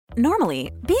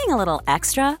Normally, being a little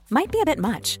extra might be a bit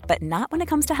much, but not when it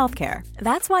comes to healthcare.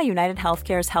 That's why United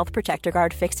Healthcare's Health Protector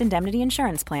Guard fixed indemnity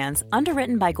insurance plans,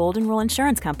 underwritten by Golden Rule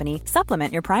Insurance Company,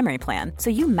 supplement your primary plan so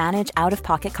you manage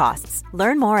out-of-pocket costs.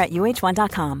 Learn more at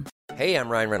uh1.com. Hey, I'm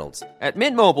Ryan Reynolds. At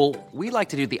Mint Mobile, we like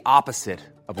to do the opposite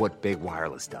of what Big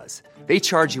Wireless does. They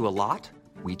charge you a lot,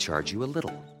 we charge you a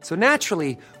little. So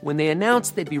naturally, when they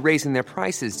announced they'd be raising their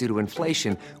prices due to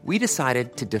inflation, we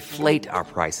decided to deflate our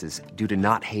prices due to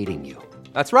not hating you.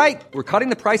 That's right. We're cutting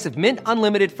the price of Mint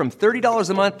Unlimited from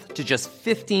 $30 a month to just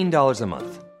 $15 a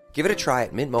month. Give it a try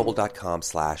at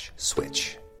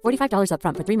mintmobile.com/switch. $45 up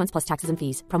front for 3 months plus taxes and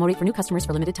fees. Promo rate for new customers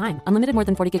for limited time. Unlimited more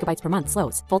than 40 gigabytes per month.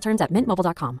 Slows full terms at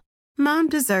mintmobile.com. Mom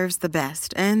deserves the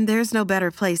best, and there's no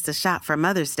better place to shop for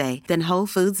Mother's Day than Whole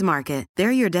Foods Market.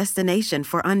 They're your destination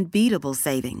for unbeatable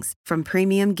savings, from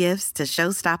premium gifts to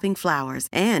show-stopping flowers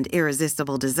and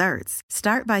irresistible desserts.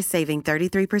 Start by saving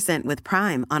 33% with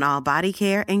Prime on all body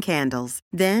care and candles.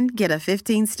 Then get a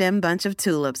 15-stem bunch of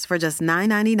tulips for just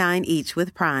 $9.99 each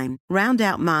with Prime. Round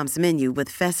out Mom's menu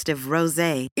with festive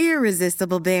rosé,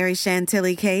 irresistible berry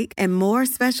chantilly cake, and more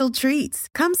special treats.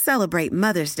 Come celebrate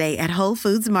Mother's Day at Whole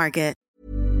Foods Market.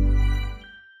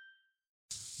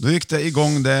 Då gick det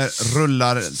igång, det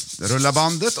rullar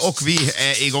bandet och vi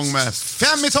är igång med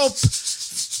 5 i topp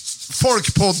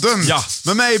Folkpodden. Ja.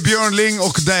 Med mig Björn Ling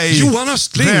och dig Johan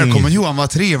Östling. Välkommen Johan, vad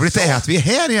trevligt det är att vi är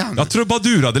här igen. Jag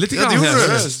trubadurade lite grann det gjorde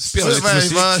här. du. Spelade lite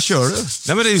musik. Vad kör du?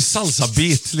 Nej, men det är ju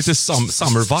salsa-beat, lite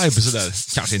summer vibe sådär.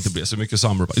 Kanske inte blir så mycket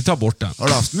summer vibe. Vi tar bort den. Har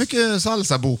du haft mycket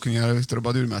salsa-bokningar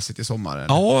trubadurmässigt i sommar? Eller?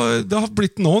 Ja, det har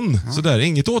blivit någon. Sådär,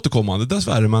 inget återkommande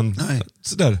dessvärre, men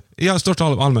sådär. I största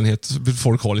allmänhet så vill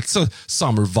folk ha lite så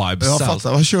summer vibe. Jag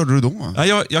fattar, vad körde du då?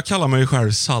 Ja, jag kallar mig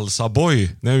själv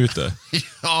salsa-boy när jag är ute.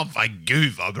 Ja,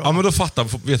 gud vad bra. Ja, men då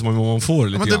vet man vad man får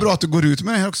lite men det är bra att du går ut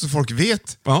med det här också så folk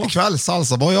vet. Ja. Ikväll,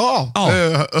 salsa-boy,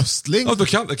 Östling. Ja, det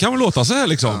kan väl låta så här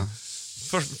liksom.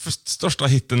 Ja. För största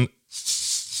hitten.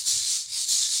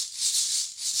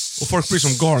 Och folk blir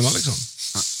som galna liksom.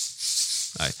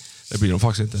 Nej, det blir de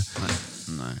faktiskt inte.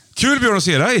 Nej. Kul Björn att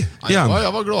se dig igen. Ja,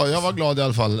 jag var glad i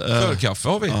alla fall. Förkaffe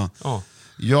har vi. Ja.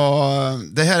 Ja,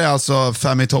 det här är alltså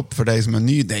 5 i topp för dig som är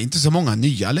ny. Det är inte så många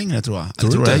nya längre tror jag.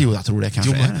 Tror du inte? Jag tror det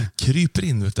kanske är det. Kryper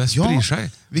in ut, det sprider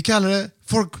sig. Vi kallar det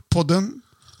Folkpodden.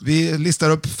 Vi listar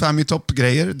upp 5 i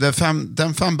topp-grejer.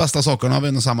 De 5 bästa sakerna av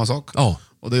en och samma sak. Ja.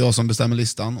 Och det är jag som bestämmer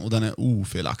listan och den är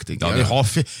ofelaktig. Ja,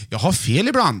 jag har fel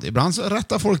ibland. Ibland så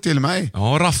rättar folk till mig.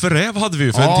 Ja, Rafferäv hade vi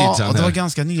ju för en tid sedan. Och det var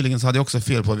ganska nyligen så hade jag också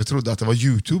fel på att vi trodde att det var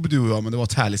YouTube du och jag, men det var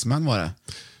Talisman var det.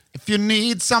 If you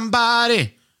need somebody,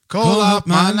 call up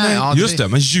my name. Ja, just det,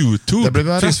 men YouTube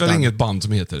det finns väl inget band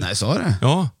som heter? Nej, sa det?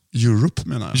 Ja. Europe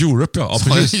menar jag. Europe, ja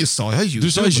precis. Sa jag YouTube?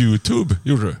 Du sa YouTube,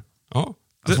 gjorde du? Ja.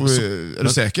 Är du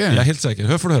säker? Jag är helt säker.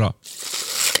 Hur får du höra?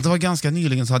 Det var ganska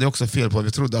nyligen så hade jag också fel på att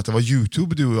vi trodde att det var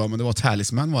YouTube du och jag, men det var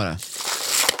Talisman var det.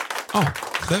 Ja,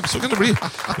 så kan det bli.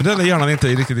 Men den är hjärnan inte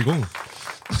riktigt igång.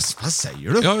 Vad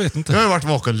säger du? Jag vet inte. Jag har ju varit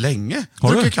vaken länge. Har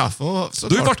druckit du? kaffe och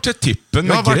du har ju varit till tippen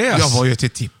med gräs. Jag var ju till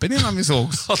tippen innan vi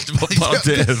sågs. Det var bara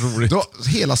det är roligt.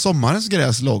 Hela sommarens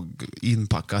gräs låg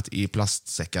inpackat i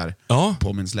plastsäckar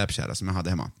på min släpkärra som jag hade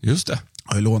hemma. Just det.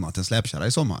 Jag har ju lånat en släpkärra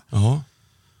i sommar. Ja.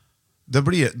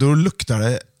 Då luktar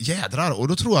det jädrar och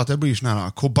då tror jag att det blir sån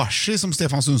här kobashi som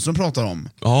Stefan Sundström pratar om.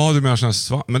 Ja, du menar sån här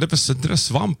svamp. Men det är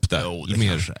svamp där. Jo, det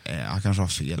mer. Jag kanske har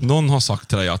fel. Någon har sagt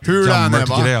till dig att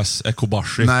gammalt gräs är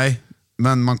kobashi. Nej,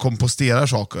 men man komposterar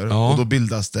saker och då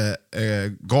bildas det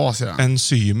gas i den.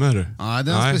 Enzymer. Nej,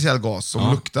 det är en speciell gas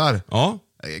som luktar. Ja.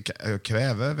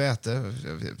 Kväve, väte.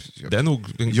 Det är nog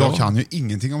jag kan ju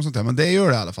ingenting om sånt där, men det gör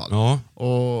det i alla fall. Ja.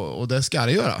 Och det ska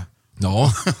det göra.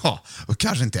 Ja. Och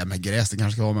kanske inte är med gräs, det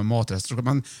kanske ska vara med matrester,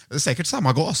 men det är säkert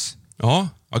samma gas. Ja,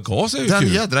 gas är ju den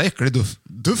kul. jädra äcklig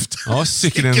duft. Ja,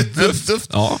 sicken duft.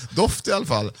 Ja. Doft i alla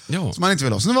fall. Ja. Som man inte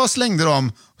vill ha. Så nu var slängde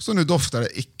de, så nu doftar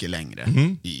det icke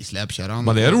längre i släpkärran.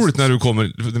 Men det är roligt när du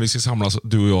kommer, när vi ska samlas,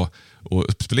 du och jag, och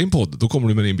spela in podd. Då kommer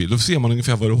du med din bil. Då ser man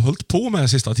ungefär vad du har hållit på med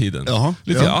sista tiden. Jaha,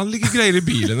 Lite, ligger grejer i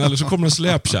bilen, eller så kommer en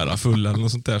släpkärra full eller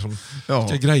något sånt där som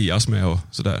ska grejas med och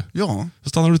sådär. Ja. Så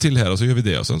stannar du till här och så gör vi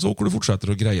det. Och sen så åker du och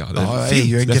fortsätter att greja. Jag är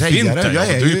ju en grejare. Jag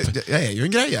är ju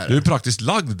en grejare. Du är praktiskt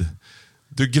lagd.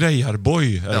 Du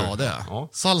grejarboy. Ja, det är. Ja.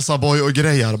 Salsaboy och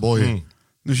grejarboy.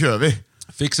 Nu kör vi.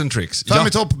 Fix and tricks. 5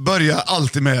 i topp börjar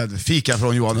alltid med fika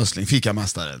från Johan Östling,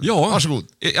 fikamästaren. Ja. Varsågod.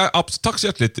 Tack så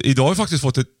hjärtligt. Idag har jag faktiskt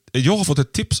fått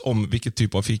ett tips om vilket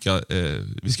typ av fika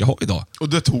vi ska ha idag. Och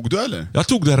det tog du eller? Jag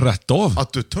tog det rätt av.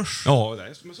 Att du törs? Ja, det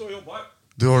är så jag jobbar.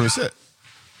 Du har du sett?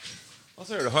 Vad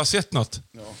säger du? Har jag sett något?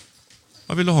 Ja.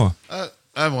 Vad vill du ha?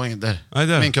 Det var inget där. Nej,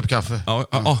 där. Min kopp kaffe. Ja,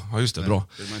 just det. Bra.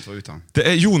 Det vill man inte vara utan. Det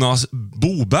är Jonas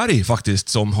Boberg faktiskt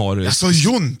som har... Alltså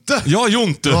Jonte! Ja,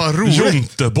 Jonte. Vad roligt.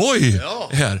 Jonteboy Ja.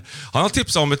 här. Han har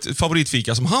tipsat om ett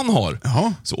favoritfika som han har.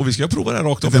 Jaha. Så, och vi ska prova det här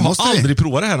rakt av. Det Vi har måste vi. aldrig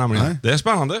provat det här nämligen. Nej. Det är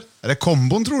spännande. Är det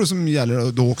kombon tror du som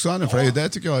gäller då också? För det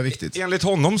tycker jag är viktigt. Enligt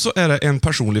honom så är det en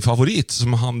personlig favorit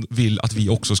som han vill att vi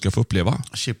också ska få uppleva.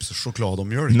 Chips, choklad och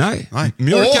mjölk. Nej,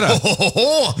 mjölk är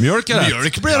det. Mjölk är det.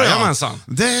 Mjölk blir det, Jajamensan.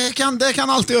 Det kan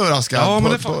alltid överraska Ja, men på,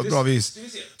 det är på faktiskt- bra vis. Ska vi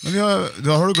se.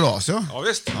 Men har du glas, ja? Ja,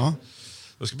 visst. Ja.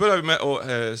 Då ska vi börja med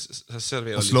att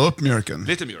servera Och slå upp mjölken.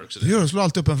 lite mjölk. Så Du slår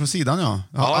alltid upp den från sidan, ja.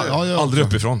 Ja, aldrig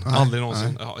uppifrån. Nej, Aldrig någonsin.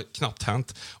 nej. Ja, knappt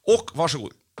hänt. Och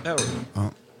varsågod. Här har du.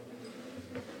 Ja.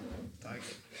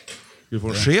 Du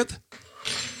får en sked.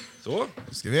 Så.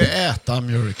 Ska vi äta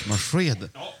mjölk med sked?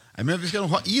 Nej, men vi ska nog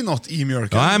ha i något i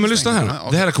mjölken. Ja, nej, men lyssna här.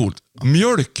 Ja, Det här är coolt.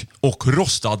 Mjölk och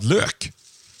rostad lök.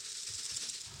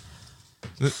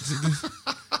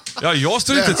 Ja, jag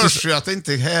står Det inte hörs ju att det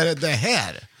inte är det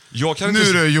här. Jag kan Nu inte...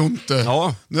 är det Jonte.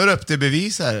 Ja. Nu är det upp till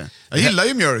bevis här. Jag gillar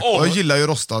ju mjölk Åh. och jag gillar ju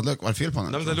rostad lök. Var det fel på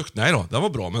den? Nej, men nej då, den var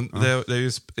bra, men det är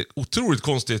ju otroligt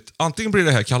konstigt. Antingen blir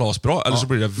det här kalasbra, eller så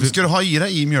blir det... Ska du ha i det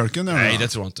i mjölken? Där Nej, då? det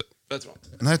tror jag inte. Det tror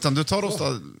jag inte. Nej, utan du tar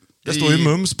rostad... Det står ju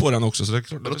mums på den också, så det är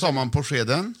klart. Då tar man på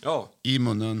skeden, Ja. i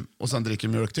munnen och sen dricker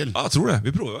mjölk till. Ja, jag tror det.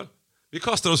 Vi provar väl. Vi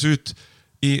kastar oss ut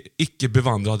i icke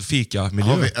bevandrad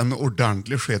fika-miljö. Har vi en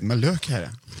ordentlig sked med lök här?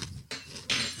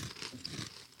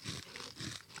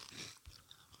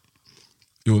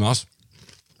 Jonas.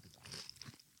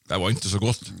 Det var inte så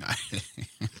gott. Nej.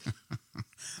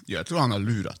 Jag tror han har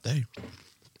lurat dig.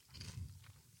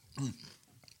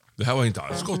 Det här var inte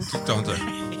alls gott, tyckte jag inte.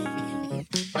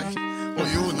 Och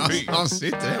Jonas, han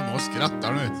sitter hemma och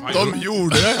skrattar nu. Nej, De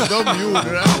gjorde det.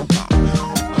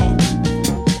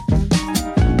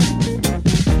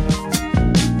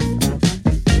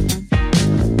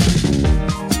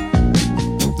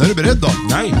 Är du beredd då?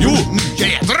 Nej, jo!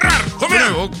 Jädrar! Kom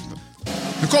igen!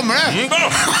 Nu kommer det!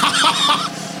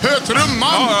 Hör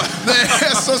trumman! Ja. Det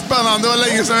är så spännande, det var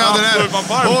länge sedan vi hade det här. Vad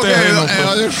varmt det är Okej, här inne.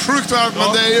 ja, det är sjukt varmt,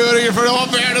 men det gör inget för det har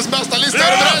världens bästa lista.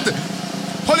 Är du beredd?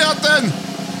 Håll i hatten!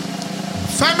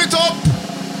 5 i topp!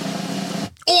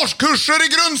 Årskurser i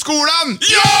grundskolan!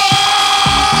 Ja!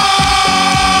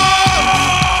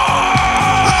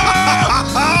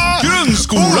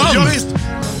 Grundskolan! Ja, visst.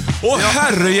 Åh,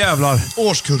 herrejävlar!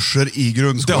 Årskurser i Det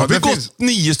grundskolan. har vi gått finns-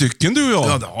 9 stycken, du och jag.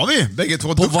 Ja, det har vi. Bägge två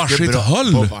På duktiga, varsitt bra.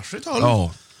 håll. På varsitt håll.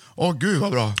 Ja. Åh, gud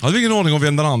vad bra. Hade vi ingen aning om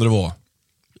vem den andra var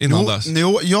innan dess?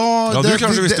 Ja, du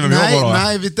kanske visste vem jag nej, var, va?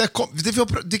 Nej,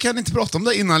 vi kan inte prata om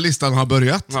det innan listan har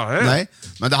börjat. Nej.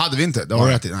 Men det hade vi inte. Det har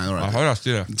du rätt i. Nej, det har du Jag rätt i. har rätt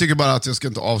i det. Jag tycker bara att jag ska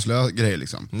inte avslöja grejer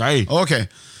liksom. Nej. Okej,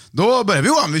 då börjar vi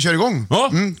Johan. Vi kör igång.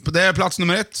 Ja. Det är plats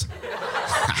nummer 1.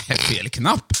 Nej, fel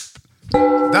knapp.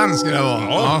 Den ska det vara.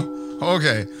 Ja.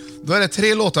 Okej, då är det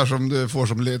 3 låtar som du får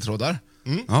som ledtrådar.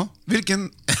 Ja. Vilken?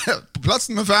 På plats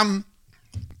nummer 5.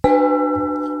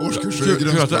 Årskurser i Tur att det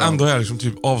grundskolan. ändå är liksom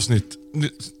typ avsnitt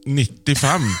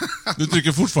 95. Du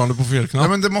trycker fortfarande på fel Ja, knapp.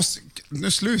 men det måste...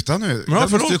 Nu sluta nu. Ja, det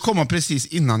förlåt. måste ju komma precis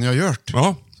innan jag gjort.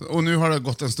 Ja. Och nu har det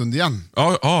gått en stund igen.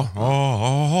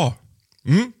 Ja.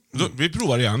 Vi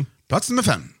provar igen. Plats nummer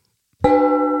 5.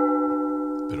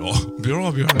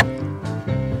 Bra Björn.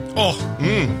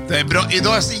 Det är bra.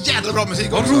 Idag är så jävla bra musik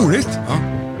Vad också. roligt. Ja.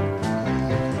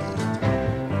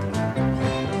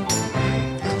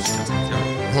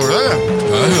 Hör du det?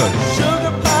 Jag hör.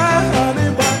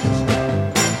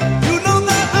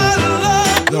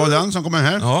 Det var den som kommer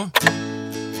här. Ja.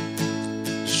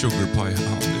 Sugar Pie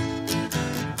Honey.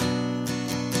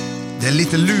 Det är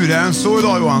lite lurigare än så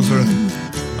idag Johan. Så du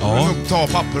Ja. får ta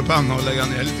papper och penna och lägga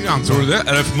ner lite grann. Tror du det?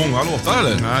 Är det för många låtar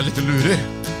eller? Nej, lite lurig.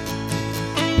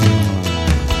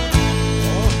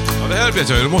 Ja, det här vet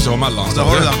jag ju. Det måste vara Där har du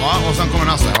mellanstadiet. den va? Och sen kommer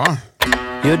nästa va?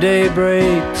 Your day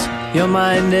breaks, your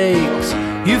mind aches.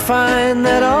 You find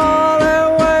that all her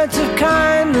words of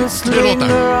kindness Det låter.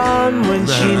 linger on when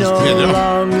Det här she är no tredje då.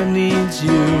 longer needs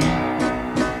you.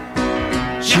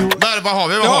 Vad har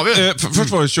vi? Vad Ja, har vi?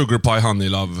 först var det Sugar Pie Honey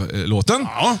Love-låten.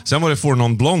 Ja. Sen var det For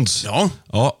Non Blondes. Ja.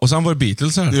 Och sen var det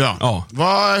Beatles här. Ja.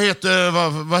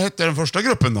 Vad hette den första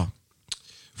gruppen då?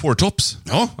 Four Tops.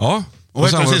 Ja. Ja. Och vad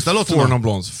sen heter den var sista det låten For då? Non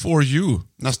Blondes. For You.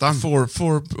 Nästan. For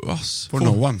us. For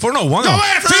No One. For No One, Ja, ja. vad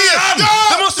är det för Fyran!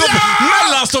 ja! Det måste vara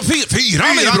mellanstad. Fyran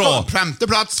är bra. 5:e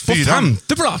plats. På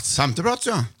 5:e plats. 5:e plats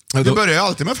ja. Ja, Det då- börjar ju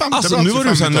alltid med 5:e Alltså plats. nu var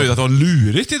du så här nöjd att det var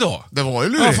lurigt idag. Det var ju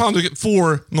Ja, lurigt. fan,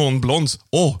 For Non Blondes.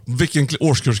 Vilken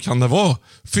årskurs kan det vara?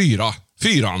 4.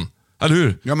 4. Eller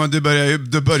hur? Ja men du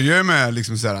börjar ju med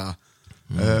liksom såhär...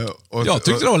 Jag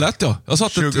tyckte det var lätt, ja. Jag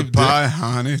satt Sugar pie,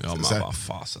 honey. Ja, men Så här, vad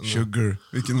fasen. Sugar.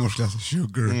 Vilken årsklass?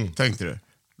 Sugar. Tänkte du?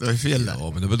 Det var ju fel där.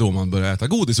 Ja, men det var då man började äta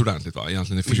godis ordentligt, va?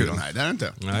 Egentligen i 4. Nej, det är det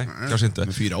inte. Nej, kanske inte.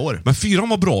 Med 4 år. Men 4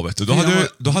 var bra, vet du.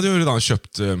 Då hade jag ju redan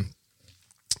köpt...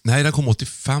 nej, den kom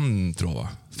 85, tror jag, va?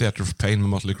 Theater of Pain med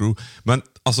Mötley Crüe. Men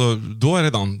alltså, då är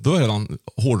redan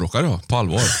hårdrockare, ja, på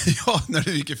allvar. Ja, när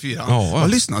du gick i 4. Ja. Vad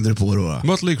lyssnade du på då?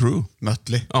 Mötley Crüe.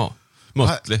 Mötley. Ja,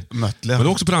 Mötley. Mötley. Men det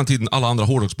var också på den tiden alla andra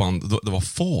hårdrocksband, det var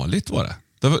farligt, var det.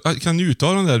 Jag kan njuta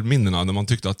av de där minnena när man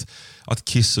tyckte att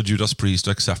Kiss och Judas Priest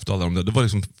och Accept och alla de där, det var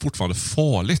liksom fortfarande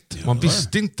farligt. Man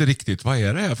visste inte riktigt, vad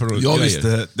är det här för Jag grejer?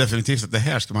 visste definitivt att det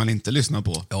här ska man inte lyssna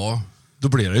på. Ja, då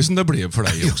blev det ju som det blev för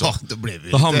dig också. Ja, då blev det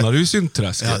Då hamnade du i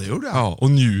synträsket. Ja, det gjorde jag. Ja,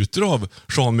 och njuter av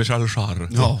Jean-Michel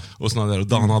Jarre och såna där, och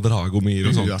Dana Dragomir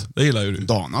och sånt. Ja. Det gillar ju du.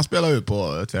 Dana spelar ju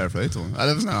på tvärflöjt.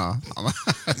 Eller sån här...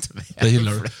 Det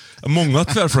gillar du. Många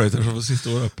tvärflöjter som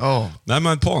sitter upp. Ja. Nej,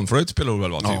 men panflöjt spelar du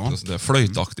väl, va? Typ, Ja. sånt där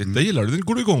flöjtaktigt. Det gillar du. Det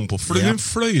går du igång på. För du är en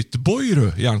flöjtboy,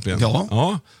 du, egentligen.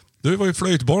 Ja. Du var ju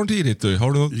flöjtbarn tidigt, du.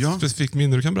 Har du något specifikt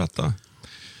minne du kan berätta?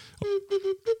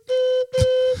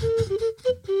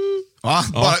 Va?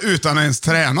 Bara utan att ens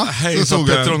träna. Hej, så så såg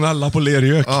jag- Petronella på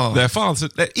Lergök. Ja. Det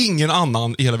är ingen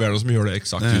annan i hela världen som gör det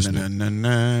exakt just nu.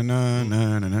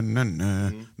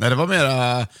 Nej, det var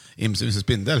mera Imse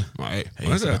Spindel. Nej, var det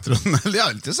Hejsa det? Petronella, ja,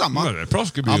 lite samma. Nej, det är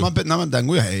Plaskeby. Ja, men den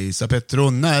går ju Hejsa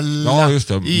Petronella Ja, just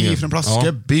det. ifrån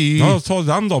Plaskeby. Ja, ta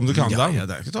den då om du kan Ja, den. ja,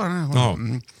 där. Jag kan ta den här. Ja.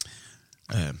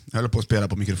 Jag håller på att spela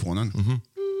på mikrofonen.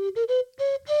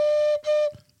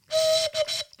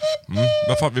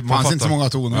 Det fanns inte så många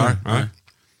toner. Nej.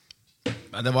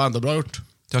 Men det var ändå bra gjort.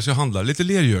 Jag ska handla lite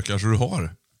lergökar så du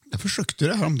har. Jag försökte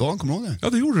det häromdagen, kommer du ihåg det? Ja,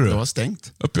 det gjorde du. Det var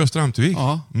stängt. Uppe i Österhamtvik.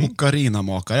 Ja,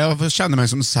 ocarina-makare. Jag kände mig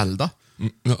som Zelda.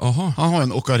 Jaha. Han har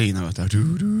en ocarina, vet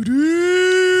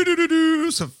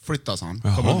du. Så flyttas han.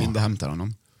 Jaha. Kommer Vind och hämtar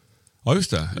honom. Ja,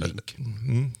 just det.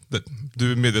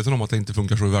 Du är medveten om att det inte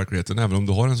funkar så i verkligheten, även om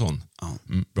du har en sån? Ja.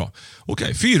 Bra.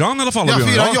 Okej, 4 i alla fall. Ja, Björn,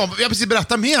 4. ja. Jag precis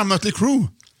berätta mer om Mötley Crüe.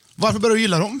 Varför började du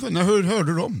gilla dem? Hur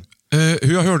hörde du dem?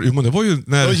 Hur jag hörde, men det var ju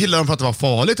när... Jag gillade dem för att det var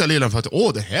farligt, eller gillade dem för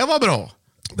att det här var bra.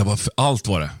 Det var allt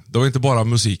var det. Det var inte bara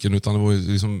musiken, utan det var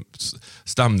ju liksom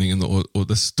stämningen och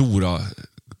det stora...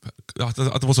 Att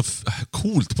det var så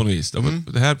coolt på något vis.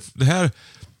 Det här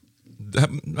ja,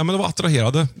 men det var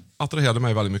attraherade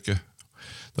mig väldigt mycket.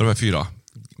 De här 4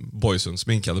 boysen,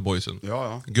 sminkade boysen.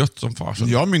 Ja. Gött som farsen.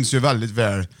 Jag minns ju väldigt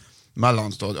väl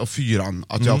mellanstadiet och 4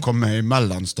 att jag kom med i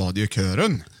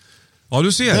mellanstadiekören. Ja,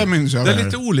 du ser. Det minns jag det är väl.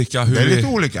 lite olika. Hur Det är vi... lite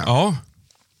olika. Ja.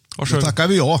 Då tackar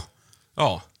vi ja.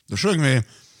 Ja. Då sjöng vi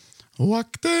och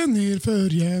akta ner för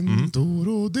jäntor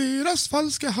och deras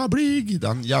falska hablig.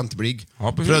 Den jantblig.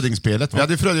 Ja, precis. Frödingsspelet.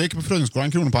 Jag gick på Frödingsskolan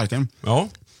i Kronoparken. Ja.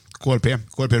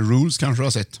 KRP Rules kanske du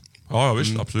har sett. Ja,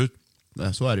 visst. Absolut.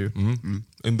 Så är det ju.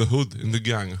 In the hood. In the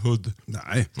gang hood.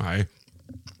 Nej, Nej.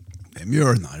 det är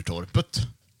Mjölnartorpet.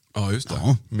 Ja, just det.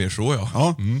 Ja. Mer så, ja.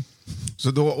 Ja.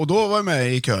 Så då var jag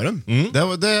med i kören. Det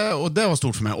var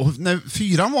stort för mig. Och när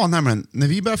 4 var nämligen, när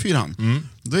vi började 4,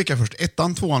 då gick jag först 1,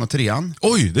 2 och 3.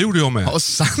 Oj, det gjorde jag med. Och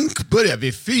sen började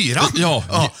vi 4. Ja.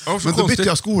 Ja, så Men då konstigt. bytte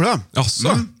jag skola.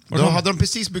 Jaså? Då hade de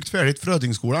precis byggt färdigt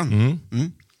Frödingsskolan.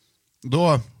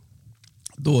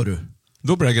 Då du.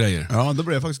 Då blev det grejer. Ja, då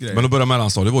blev det faktiskt grejer. Men att börja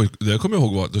mellanstadiet, det kommer jag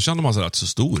ihåg, då kände man sig rätt så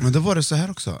stor. Men då var det så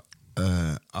här också.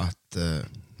 Att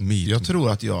jag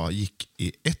tror att jag gick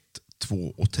i 1,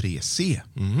 2 och 3C.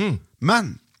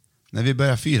 Men när vi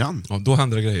började 4, Ja, då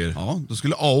hände det grejer. ja, då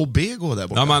skulle A och B gå där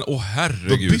borta. Ja, men Då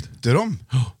herregud. bytte de.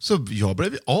 Så jag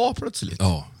blev A plötsligt.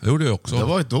 Ja, det gjorde jag också.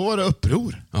 Då var det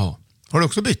uppror. Ja. Har du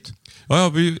också bytt? Ja,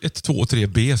 vi 1, 2 och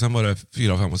 3B, sen var det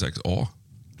 4, 5 och 6A.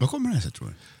 Vad kommer det sig, tror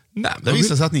du? Nej, Det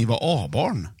visade sig att ni var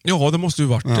A-barn. Ja, det måste ju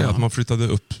varit det, Ja. att man flyttade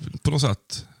upp på något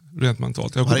sätt, rent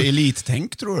mentalt. Var det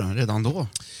elittänk, tror du, redan då?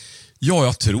 Ja,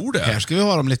 jag tror det. Här ska vi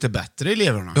ha de lite bättre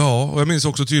eleverna. Ja, och jag minns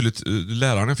också tydligt,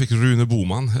 läraren jag fick, Rune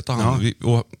Boman hette han.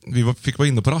 Ja. Vi fick vara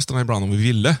inne på rasterna ibland om vi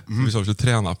ville. Vi sa att vi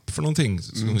skulle träna för någonting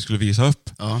som vi skulle visa upp.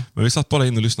 Ja. Men vi satt bara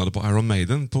inne och lyssnade på Iron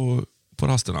Maiden på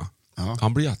rasterna. Ja.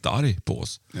 Han blev jättearg på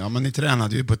oss. Ja, men ni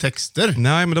tränade ju på texter.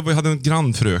 Nej, men vi hade en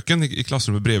grannfröken i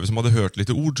klassrummet bredvid som hade hört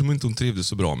lite ord som inte hon trivdes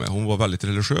så bra med. Hon var väldigt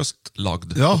religiöst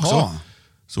lagd Jaha. också.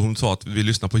 Så hon sa att vi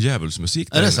lyssnar på djävulsmusik.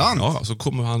 Är det sant? Ja, så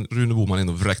kom Rune Boman in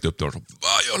och vräkte upp dörren.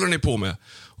 Vad håller ni på med?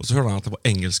 Och så hörde han att det var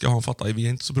engelska och han fattade att vi är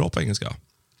inte så bra på engelska.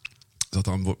 Så att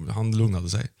han lugnade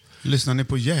sig. Lyssnar ni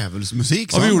på djävulsmusik?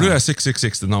 Ja, vi gjorde det.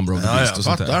 666, the number of the beast jag och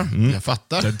sånt fattar. där. Jag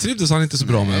fattar. Det trivdes han inte så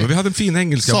bra med. Men vi hade en fin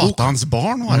engelska bok. Satans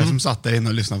barn var det som satt där inne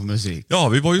och lyssnade på musik. Ja,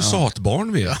 vi var ju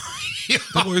satbarn vi. Ja,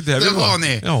 Det var ju det vi var var.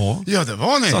 ni. Ja. Ja, det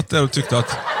var ni. Satt där och tyckte att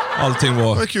allting Det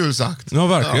var... var kul sagt. Ja,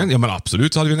 verkligen. Ja, men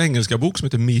absolut. Så hade vi en engelska bok som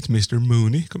heter Meet Mr.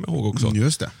 Mooney, kommer jag ihåg också.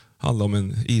 Just det. Handlade om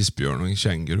en isbjörn och en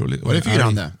känguru. Var det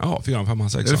 4:an det? Ja, 4:an, 5:an,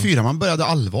 6:an. Är det 4 man började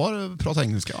allvar prata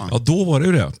engelska? Va? Ja, då var det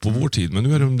ju det. På vår tid. Men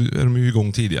nu är de ju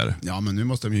igång tidigare. Ja, men nu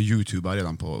måste de ju YouTuba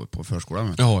redan på förskolan.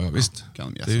 Vet du. Ja, visst.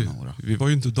 Kan de Det är ju, vi var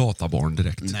ju inte databarn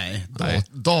direkt. Nej, Nej.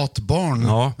 datbarn.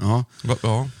 Ja. Ja.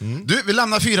 Ja. Mm. Du, vi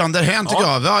lämnar 4:an därhän tycker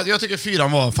jag. Jag tycker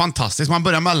 4:an var fantastisk. Man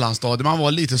började mellanstadiet, man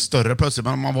var lite större plötsligt,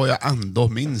 men man var ju ändå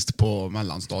minst på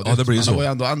mellanstadiet. Ja, det blir men så. det var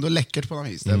ju ändå läckert på något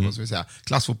vis. Det måste vi säga.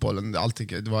 Klassfotbollen, allting,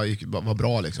 det var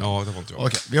bra liksom. Ja, det var inte jag.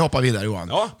 Okej, vi hoppar vidare Johan.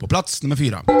 Ja. På plats nummer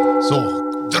 4. Så,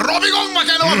 drar vi igång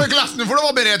Mackan för klass. Nu får du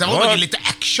vara beredd. Det var lite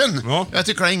action. Ja. Jag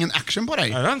tycker det är ingen action på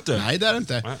dig. Är det inte? Nej, det är det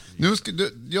inte. Nej.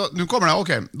 Nu kommer det,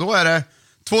 okej. Då är det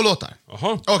 2 låtar.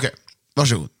 Jaha. Okej,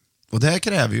 varsågod. Och det här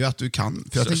kräver ju att du kan.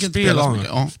 För jag tänker inte spela så mycket.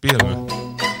 Ja. Spela nu.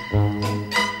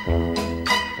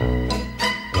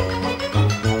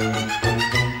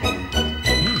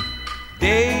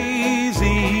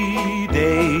 Daisy,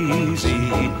 Daisy,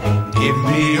 give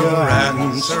me your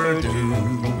answer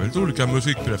to. Väldigt olika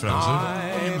musikpreferenser.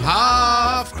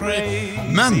 Half crazy.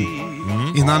 Men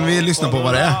innan vi lyssnar på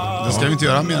vad det är, det ska vi inte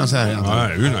göra mer än så här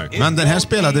egentligen. Nej. Men den här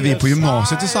spelade vi på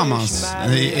gymnasiet tillsammans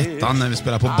i 1:an när vi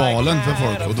spelade på balen för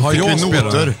folk. Och då fick vi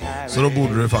noter. Så då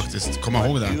borde du faktiskt komma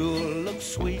ihåg det.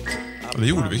 Ja, det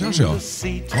gjorde vi kanske, ja.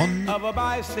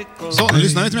 Så, nu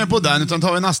lyssnar vi inte mer på den utan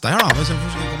tar vi nästa här då. Sen får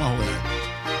vi komma ihåg det.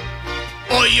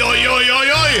 Oj!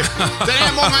 Det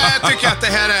är många tycker att det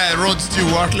här är Rod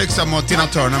Stewart liksom och Tina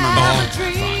Turner. Men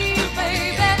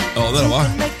Ja, det är det, va?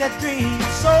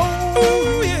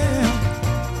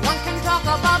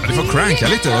 Du får cranka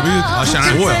lite. Det blir ju... Jag känner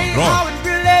så, ja. Bra.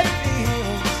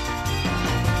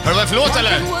 Hör du vad för låt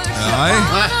eller? Nej.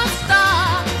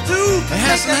 Det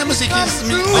här är sån här musik som...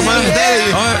 Ja, men det är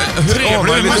ju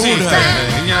trevlig musik.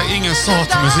 Ingen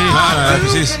satmusik. Nej,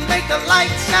 precis.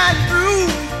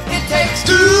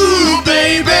 Two,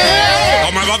 baby!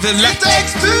 Ja, men vad det är lätt.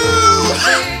 Takes two!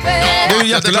 Det är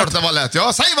ju Det är klart jättelätt. att det var lätt.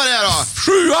 Ja, säg vad det är då!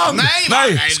 7:an!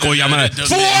 Nej, skoja med dig.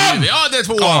 2:an! Ja, det är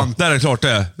 2:an. Ja, där är klart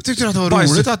det. Jag tyckte att det var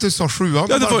Bajs. roligt att du sa 7:an.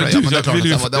 Ja, det var ju men det är klart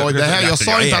att det var det här. Jag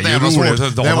sa inte att det här var roligt.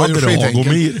 svårt. De Det var ju har drag och skitenkelt.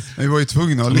 mer. Men vi var ju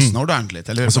tvungna att lyssna ordentligt.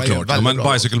 Eller? Såklart. Ja,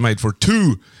 men Bicycle Made for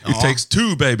Two. It takes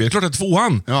two, baby. Det är klart att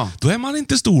 2:an. Ja. Då är man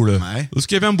inte stor, du. Nej. Då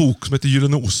skrev jag en bok som heter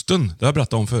Gyllene Osten. Det har jag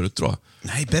berättat om förut, tror jag.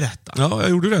 Nej, berätta. Ja, jag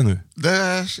gjorde det nu.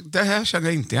 Det här känner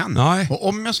jag inte igen. Nej. Och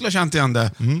om jag skulle ha känt igen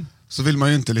det så vill man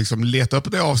ju inte liksom leta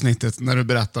upp det avsnittet när du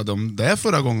berättade om det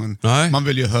förra gången. Nej. Man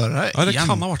vill ju höra det Ja, det igen.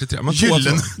 kan ha varit det. Men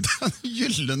Den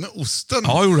gyllene osten.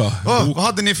 Ja, jo då. Vad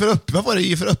hade ni vad var det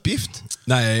i för uppgift?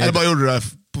 Nej. Eller bara gjorde du det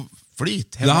på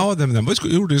flit? Hemma? Ja, den var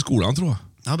gjorde i skolan, tror jag.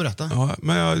 Ja, berätta. Ja,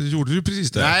 men jag gjorde ju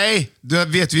precis det. Nej,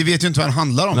 vi vet ju inte vad den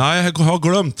handlar om. Nej, jag har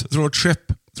glömt. Jag tror det var ett skepp,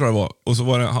 tror jag det var. Och så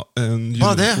var det en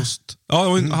Vad gyllene det? ost. Ja,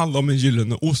 det handlade om en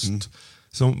gyllene ost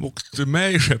som åkte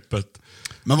med i skeppet.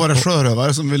 Men var det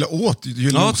sjörövare som ville åt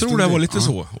gyllene Ja, jag osten? tror det var lite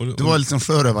så. Du var liksom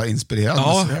sjörövarinspirerad.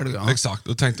 Ja, så här, ja. exakt.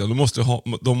 Då tänkte jag,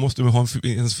 de måste ha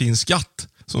en fin skatt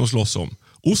som de slåss om.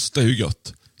 Ost är ju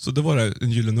gött. Så det var det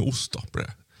en gyllene ost då på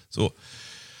det. Så.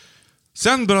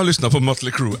 Sen började jag lyssna på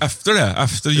Mötley Crüe efter det.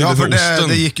 Efter gyllene Ja, för osten.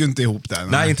 det gick ju inte ihop där.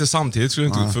 Nej, inte samtidigt skulle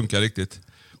det inte funka riktigt.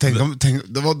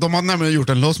 De hade nämligen gjort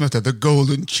en låt som hette The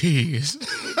Golden Cheese.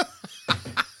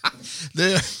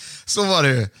 Så var det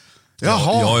ju.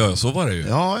 Jaha. Ja, så var det ju.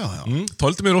 Ja. Ta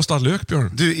lite mer rostad lök,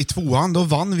 Björn. Du, i 2:an då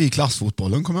vann vi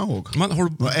klassfotbollen, kommer jag ihåg. Men har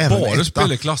du Och även bara etta. spelat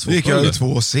Då klassfotboll? gick jag i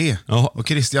 2C. Jaha. Och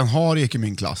Christian Har gick i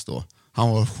min klass då. Han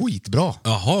var skitbra.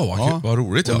 Jaha, vad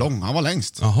roligt. Och Ja. lång, han var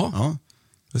längst. Jaha. Ja.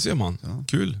 Det ser man.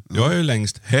 Kul. Jag är ju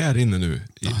längst här inne nu,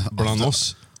 bland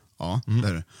oss. Ja, det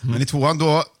är det. Men i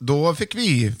 2:an då fick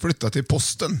vi flytta till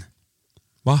posten.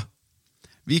 Va?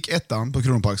 Vi gick 1:an på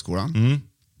Kronoparksskolan.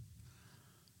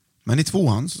 Men i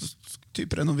 2:an så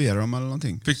typ renoverade de eller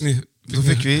någonting. Då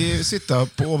fick vi sitta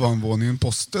på ovanvåningen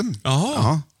posten. Jaha.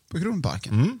 Ja, på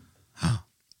Kronparken.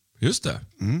 Just det.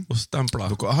 Och stämpla.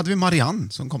 Då hade vi Marianne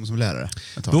som kom som lärare.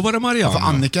 ett tag. Då var det Marianne. För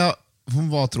Annika, hon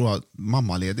var tror jag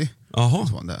mammaledig. Jaha,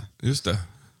 Så var det. just det.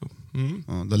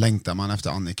 Ja, då längtar man efter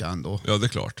Annika ändå. Ja, det är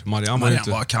klart. Marianne Marianne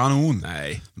inte... var kanon.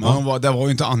 Nej. Men det var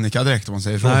ju inte Annika direkt om man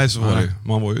säger så. Nej, så var det ju.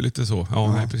 Man var ju lite så.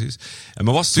 Ja, nej, precis. Ja,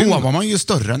 men vad synd. Så var man ju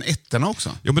större än ettorna också.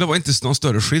 Ja, men det var inte någon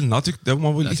större skillnad. Man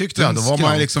var Jag lite tyckte då var man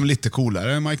skrant. liksom lite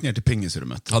coolare. Man gick ner till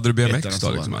pingisrummet. Hade du BMX Ettorna då,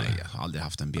 så liksom, var- eller? Nej, jag har aldrig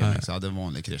haft en BMX. Jag hade en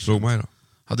vanlig Christian. Slog mig då.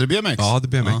 Hade du BMX? Ja, hade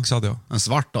BMX hade jag. En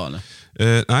svart då eller?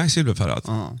 Nej, silverfärgat.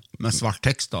 Ja. Med svart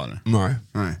text då eller? Nej.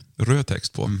 Nej. Röd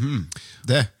text på.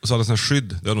 Det? Och så hade jag sån här skydd,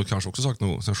 det har jag nog kanske också sagt någon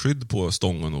gång, sån här skydd på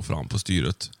stången och fram på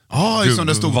styret. Ja, just som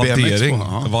det stod BMX på. Vaddering.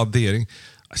 Ja. Vaddering.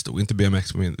 Jag stod inte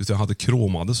BMX på min, utan jag hade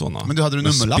kromade sådana. Men du hade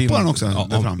nummerlapp på den också?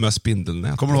 Ja, med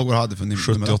spindelnät. Kommer du ihåg vad du hade för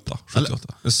nummerlapp?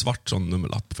 78. En svart sån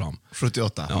nummerlapp fram.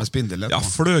 78, med spindelnät.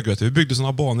 Jag flög, vet du. Vi byggde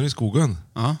såna banor i skogen.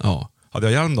 Ja.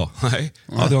 Hade jag hjälm då? Nej,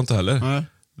 hade jag inte heller. Nej.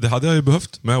 Det hade jag ju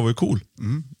behövt, men jag var ju cool.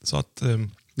 Så att...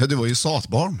 Ja, du var ju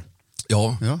satbarn.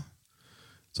 Ja. Ja.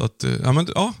 Så att,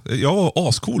 jag var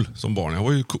ascool som barn. Jag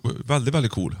var ju väldigt,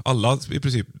 väldigt cool. Alla i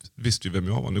princip visste ju vem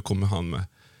jag var. Nu kommer han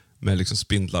med liksom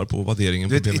spindlar på värderingen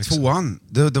på BMX. I 2:an,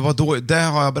 det var då, det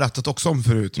har jag berättat också om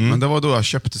förut, men det var då jag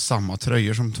köpte samma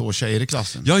tröjor som 2 tjejer i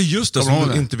klassen. Ja, just det, som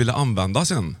du inte ville använda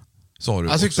sen, sa du.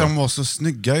 Jag tyckte också. de var så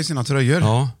snygga i sina tröjor.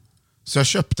 Ja. Så jag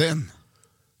köpte en.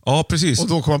 Ja, precis. Och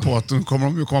då kom jag på att de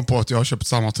kommer på att jag har köpt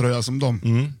samma tröja som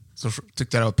dem. Så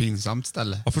tyckte jag det var pinsamt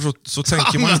ställe. Ja, för så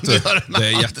tänker man ju inte. Det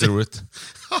är jätteroligt.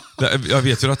 Jag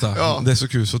vet ju detta. Ja. Det är så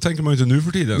kul. Så tänker man ju inte nu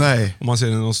för tiden. Nej. Om man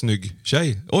ser någon snygg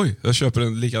tjej. Oj, jag köper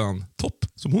en likadan topp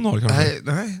som hon har kanske.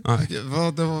 Nej.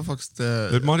 Det var faktiskt...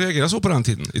 Man reagerar så på den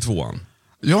tiden i 2:an.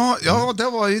 Ja,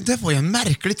 det var ju en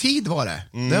märklig tid var det.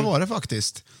 Det var det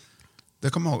faktiskt. Det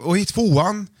kommer jag ihåg. Och i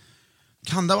 2:an,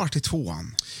 kan det ha varit i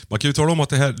 2:an? Man kan ju tala om att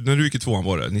det här, när du gick i 2:an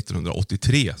var det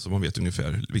 1983, så man vet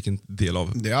ungefär vilken del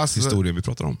av historien vi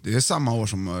pratar om. Det är samma år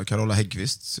som Carola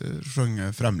Häggkvist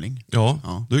sjöng Främling.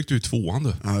 Ja, då gick du i 2:an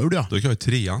du. Ja, gjorde jag. Då gick jag i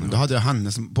 3:an. Då hade jag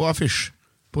henne på affisch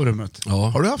på rummet. Ja.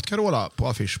 Har du haft Carola på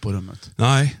affisch på rummet?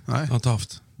 Nej, jag har inte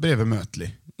haft. Bredvid Mötley?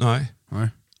 Nej. Nej.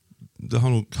 Det har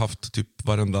nog haft typ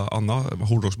varenda annan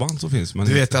hårdrocksband som finns. Men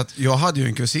du vet att jag hade ju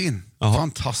en kusin. Aha.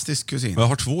 Fantastisk kusin. Jag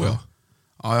har 2, ja.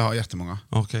 Ja, jag har jättemånga.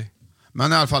 Okej.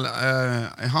 Men i alla fall,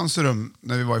 i hans rum,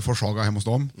 när vi var i Forshaga hemma hos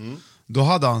dem, då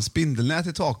hade han spindelnät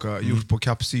i taket gjort på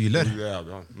kapsyler.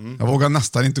 Jag vågar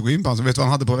nästan inte gå in på honom, så vet du vad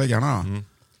han hade på väggarna då?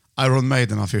 Iron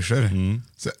Maiden-affischer.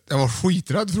 Så jag var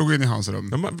skiträdd för att gå in i hans rum.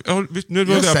 Ja, men, nu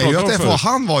jag säger ju att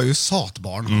han var ju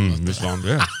satbarn. Visst var han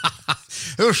det?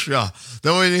 Usch ja, det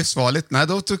var ju livsfarligt. Nej,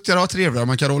 då tyckte jag det var trevligare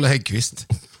med Carola Häggkvist.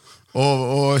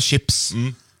 Och Chips.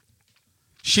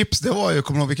 Chips, det var ju,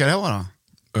 kommer du ihåg vilka det var då?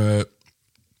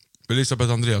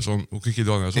 Elisabeth Andreasson och Kikki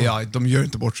Danielsson. Ja, de gör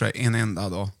inte bort sig en enda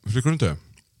dag. Tycker du inte?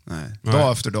 Nej,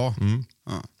 dag efter dag.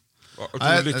 Ja.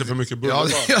 Jag tog lite för mycket bullar.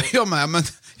 Jag med, men...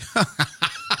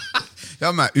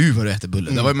 Jag med, vad du äter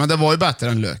bullar. Men det var ju bättre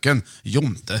än löken.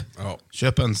 Jonte. Ja.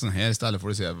 Köp en sån här istället får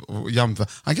du se. Och jämför.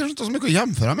 Han kanske inte har så mycket att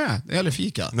jämföra med. Det gäller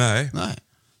fika. Nej.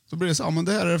 Så blir det så, men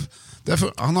det här är...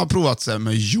 Därför, han har provat sig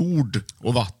med jord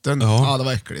och vatten. Ja. Det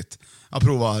var äckligt. Jag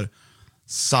provar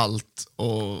salt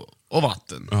och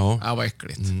vatten. Ja. Det var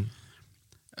äckligt.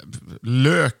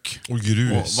 Lök och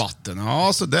grus. Och vatten.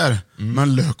 Ja, så där.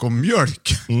 Men lök och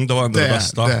mjölk. Det var ändå det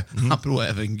bästa. Han provade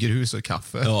även grus och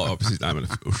kaffe. Ja, precis. Nej, men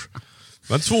usch.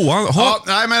 Men 2:an... Ja,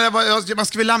 nej, men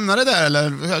ska vi lämna det där,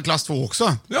 eller klass 2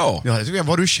 också? Ja.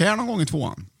 Var du kär någon gång i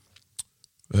 2:an?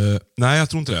 Nej, jag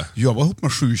tror inte det. Jag var ihop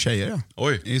med 7 tjejer, ja.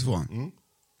 Oj. I 2:an.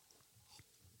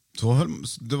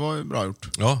 Det var ju bra gjort.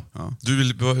 Ja. Du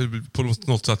vill på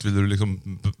något sätt vill du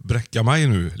liksom bräcka mig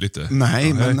nu lite?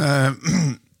 Nej, men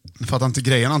fattar inte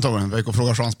grejen antagligen. Jag gick och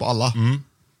frågade chans på alla.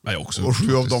 Nej, också. Och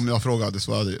 7 av dem jag frågade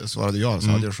svarade jag,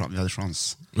 så vi hade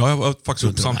chans. Ja, jag var faktiskt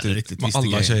upp det var samtidigt riktigt med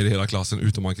alla tjejer i hela klassen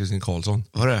utom Ann-Kristin Karlsson.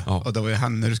 Var det? Ja. Och det var ju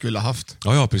henne du skulle ha haft.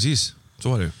 Ja, precis. Så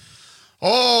var det.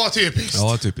 Vad typiskt.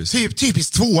 Ja, typiskt.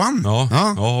 Typiskt 2:an.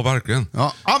 Ja, verkligen.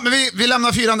 Ja, men vi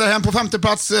lämnar 4:an hem på 5:e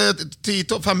plats.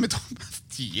 5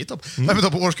 i topp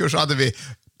på årskurs hade vi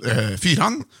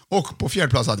 4:an och på 4:e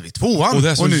plats hade vi 2:an.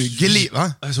 Och nu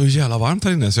va? Det är så jävla varmt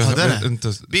här inne så jag vet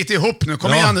inte. Bit ihop nu,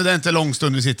 kom igen nu, det är inte lång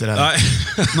stund vi sitter här.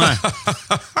 Nej.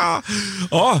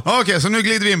 Ja. Okej, så nu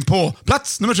glider vi in på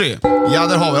plats nummer 3. Ja,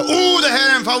 där har vi. Det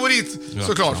här är en favorit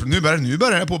såklart. För nu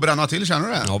börjar det på att bränna till, känner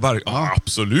du det? Ja,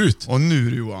 absolut. Och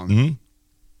nu Johan.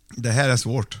 Det här är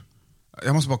svårt.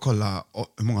 Jag måste bara kolla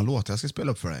hur många låtar jag ska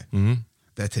spela upp för dig.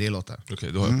 Det är 3 låtar.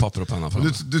 Okej, då har jag papper och penna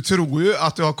framme. Du tror ju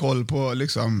att du har koll på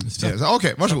liksom...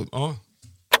 Okej, varsågod. Ja.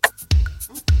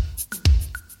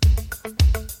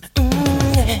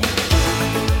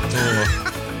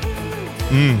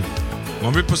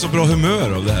 Man blir på så bra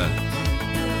humör av det här.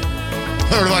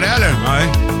 Hör du vad det är eller? Nej.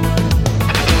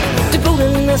 Du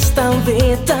borde nästan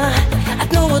veta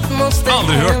att något måste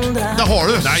Aldrig hört. Det har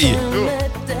du. Nej.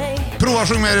 Prova att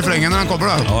sjunga med i refrängen när han kommer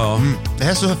där. Ja. Det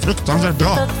här är så fruktansvärt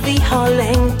bra. Vi har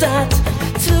längtat.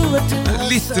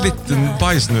 Liten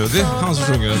bajsnödig, han som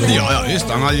sjunger det. Ja, just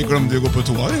det. Han glömde ju gå på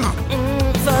toa innan.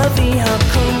 För vi har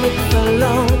kommit för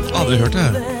långt. Aldrig hört det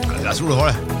här. Jag tror du har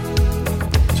det.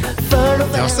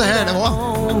 Ja, så här det var.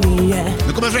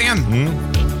 Nu kommer refrängen.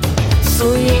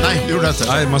 Nej, du gjorde det inte.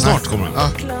 Nej, men snart kommer den. Ja.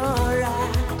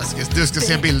 Du ska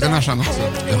se bilden här sen också.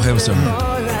 Jag hemskt gärna.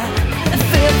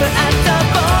 För att jag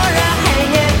bara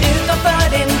hänger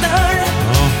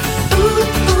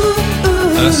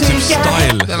är typ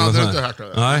style. Den hade du inte hört.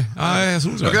 Nej, jag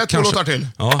tror inte det. Okej, 2 låtar till.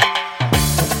 Ja.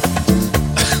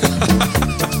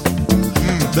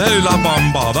 Det är ju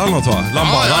Lambada eller något, va?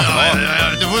 Lambada. Ja.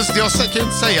 Jag kan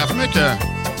inte säga för mycket.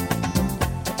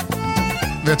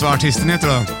 Vet du vad artisten heter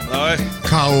då? Nej.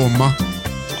 Kaoma.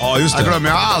 Ja, just det. Jag glömmer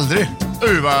jag aldrig.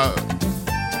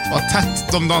 Vad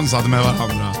tätt de dansade med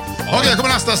varandra. Okej, kommer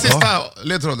nästa, sista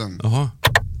ledtråden. Jaha.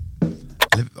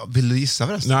 Vill du gissa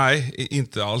förresten? Nej,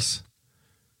 inte alls.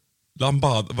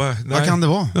 Lambada. Vad kan det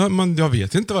vara? Ja, men jag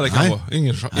vet inte vad det kan vara.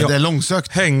 Ingen Det är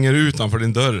långsökt. Hänger utanför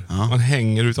din dörr. Ja. Man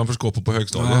hänger utanför skåpet på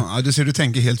högstadiet. Ja, du ser, du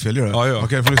tänker helt fel. Gör det? Ja.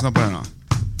 Okej, du får lyssna på den då.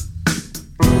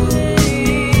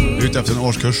 Ute efter en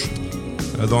årskurs.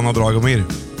 Dana Dragomir.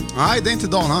 Nej, det är inte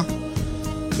Dana.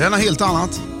 Det är något helt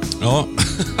annat. Ja.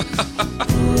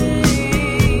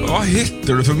 Vad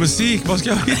hittar du för musik? Vad ska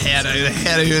jag hitta? Det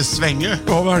här är ju svänger.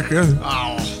 Ja, verkligen.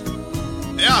 Ja.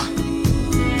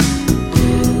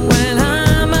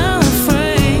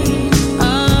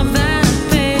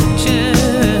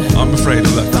 I'm afraid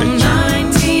of that picture.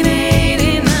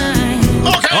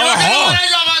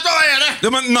 Ja,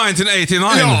 men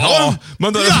 1989. Ja.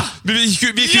 Men då, vi gick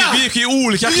i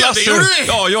olika klasser. Ja, det gjorde vi.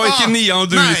 Ja, jag gick i 9:an och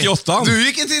du gick i 8:an. Du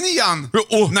gick inte i 9:an.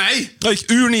 Nej. Jag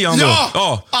gick ur 9:an då.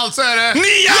 Ja. Alltså är det 9:an!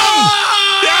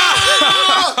 Ja!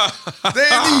 Det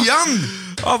är 9:an.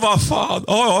 Ja, vad fan.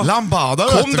 Ja.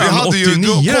 Lambada. Kom den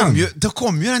 89? Då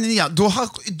kom ju den i 9:an.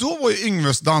 Då var ju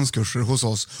Yngves danskurser hos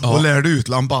oss och lärde ut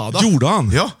Lambada. Gjorde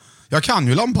han? Ja. Jag kan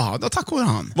ju Lambada tack vare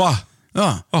han. Va?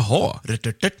 Ja. Jaha. Du, vet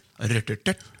du,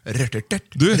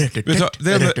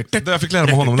 det jag fick lära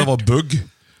mig honom, det var bugg.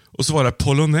 Och så var det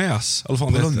polonäs.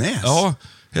 Polonäs? Ja,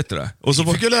 hette det. Och så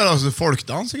Vi fick ju lära oss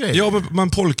folkdans och grejer. Ja, men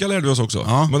polka lärde vi oss också.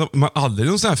 Ja. Men aldrig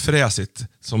något sånt här fräsigt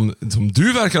som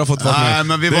du verkar ha fått vara med. Nej,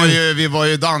 men vi var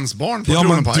ju dansbarn på Ja,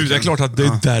 men Kronoparken. du, det är klart att det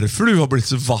är därför du har blivit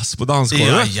så vass på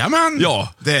dansgolvet. Jajamän!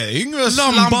 Ja. Det är Yngves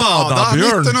Lambada, Lambada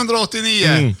Björn.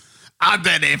 1989. Ja,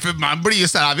 det är för man blir ju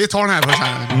såhär, vi tar den här för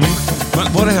sen.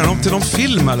 Men var det här till någon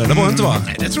film eller? Det var det inte, va?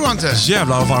 Nej, det tror jag inte.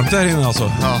 Jävlar vad varmt det här inne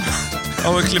alltså. Ja.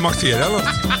 Ja, var klimakterie eller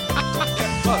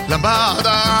något?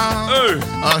 Lambada,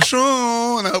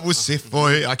 Ashona,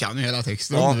 Usifoy. Jag kan ju hela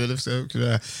texten. Ja.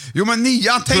 Jo, men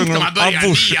 9:an tänkte man börja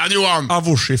 9:an, Johan.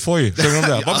 Avushifoy.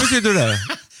 Vad betyder det?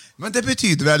 Men det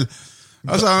betyder väl...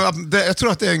 Alltså, jag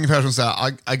tror att det är ungefär som såhär,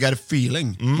 I got a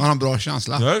feeling. Man har en bra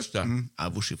känsla. Ja, just det.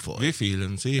 Avushifoy. Vi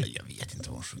feeling, see. Jag vet inte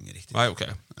vad hon sjunger riktigt. Nej, okej.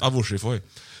 Avushifoy.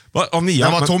 Av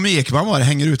 9:an. Det var Tom Ekman var det,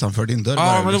 hänger utanför din dörr.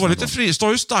 Ja, men det var lite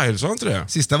freestyle style, så inte det?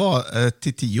 Sista var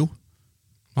till 10.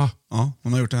 Va? Ja,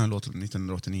 hon har gjort den här låten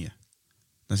 1989.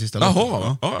 Den sista Jaha,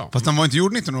 låten. ja. Fast den var inte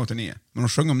gjord 1989, men de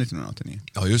sjöng om 1989.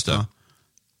 Ja, just det. Ja.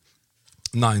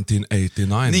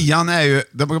 1989. 9:an är ju,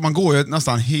 man går ju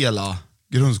nästan hela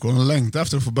grundskolan och längtar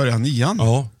efter att få börja 9:an.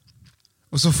 Ja.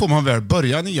 Och så får man väl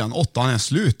börja 9:an, 8:an är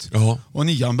slut. Ja. Och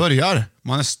 9:an börjar.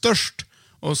 Man är störst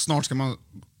och snart ska man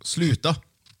sluta.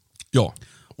 Ja.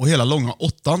 Och hela långa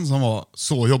 8:an som var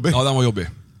så jobbig. Ja, den var jobbig.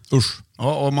 Usch.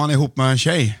 Ja, och man är ihop med en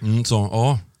tjej. Så,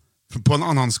 ja. På en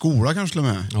annan skola kanske till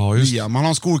och med. Ja, just. Man har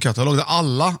en skolkatalog där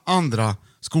alla andra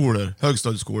skolor,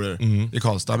 högstadieskolor i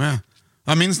Karlstad med.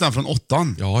 Jag minns den från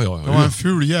 8:an. Ja. Det var en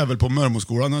ful jävel på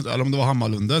Mörmoskolan, eller om det var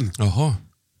Hammarlunden. Jaha.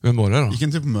 Vem var det då? Gick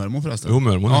inte på Mörmo förresten? Jo,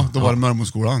 Mörmo. Ja, då var det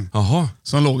Mörmoskolan. Jaha.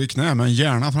 Som låg i knä med en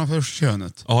hjärna framför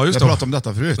könet. Ja, just jag det. pratade om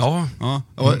detta förut. Ja.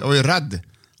 Jag var ju rädd.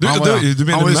 Du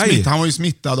menar mig? Han var ju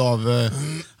smittad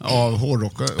av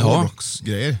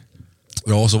hårdrocksgrejer.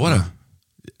 Ja, så var det.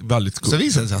 Väldigt Så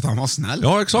visade det sig att han var snäll.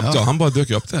 Ja, exakt. Ja. Han bara dök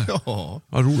upp där. Ja.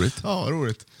 Vad roligt. Ja,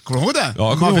 roligt. Kommer du ihåg det? Ja,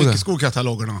 jag kommer man ihåg fick det.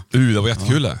 skolkatalogerna. Det var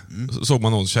jättekul det. Så såg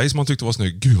man någon tjej som man tyckte var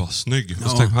snygg. Gud vad snygg.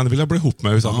 Och så tänkte man, han ville bli ihop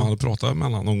med utan man hade pratat med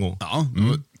honom någon gång. Ja.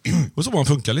 Och så var man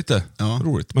funkar lite. Ja.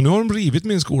 Roligt. Men nu har de rivit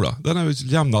min skola. Den är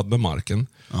jämnad med marken.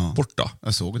 Ja. Borta.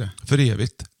 Jag såg det. För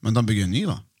evigt. Men de bygger en ny,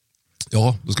 va?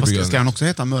 Ja, då ska Ska den också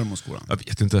heta Mörmoskolan? Jag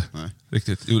vet inte. Nej.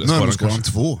 Riktigt. Jo, det ska den Mörmoskolan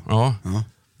kanske. 2. Ja.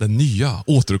 Den nya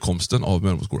återkomsten av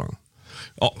Mörmoskolan.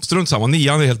 Ja, strunt samma.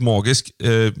 9:an är helt magisk.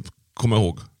 Kommer jag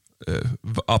ihåg.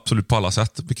 Absolut på alla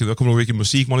sätt. Jag kommer ihåg vilken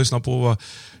musik man lyssnade på.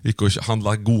 Gick och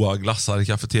handlade goda glassar i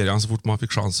kafeterian så fort man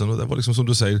fick chansen. Och det var liksom som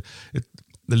du säger,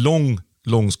 en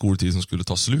lång skoltid som skulle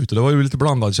ta slut. Och det var ju lite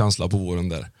blandad känsla på våren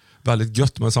där. Väldigt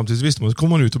gött, men samtidigt visste man så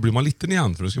kommer man ut och blir man liten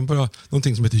igen. För då ska man börja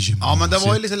någonting som heter gymnasiet. Ja, men det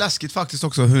var ju lite läskigt faktiskt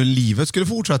också hur livet skulle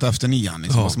fortsätta efter 9:an.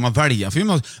 Liksom. Vad ska man välja för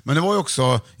gymnasiet? Men det var ju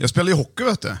också, jag spelade ju hockey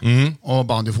vet du. Och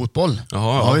bandy och fotboll.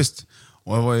 Jaha, ja, visst.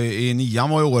 Och jag var i 9:an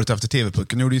var ju året efter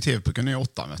TV-pucken. Jag gjorde ju TV-pucken i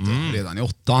 8:an, vet du. Redan i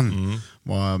 8:an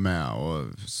var jag med och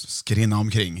skrinna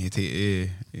omkring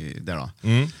i där då.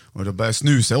 Och då började jag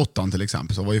snusa i 8:an till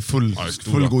exempel. Så jag var ju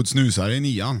fullgod snusare i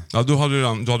 9:an. Ja, du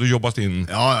hade jobbat in.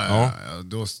 Ja.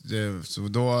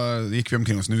 Då gick vi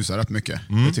omkring och snusade rätt mycket.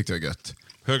 Det tyckte jag är gött.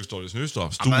 Högstadiesnus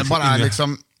då? Ja, men bara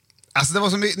liksom... Alltså det var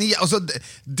som alltså,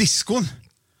 diskon.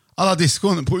 Alla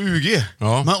diskon på UG.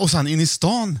 Ja. Men, och sen in i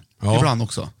stan ibland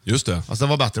också. Just det. Alltså det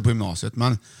var bättre på gymnasiet.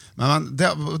 Men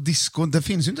diskon, det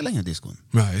finns ju inte längre diskon.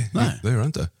 Nej. Det gör det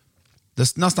inte. Det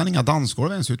är nästan inga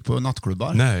dansgolv ens ut på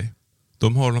nattklubbar. Nej,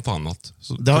 de har något annat.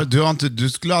 Så,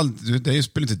 det spelar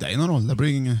inte dig någon roll. Det blir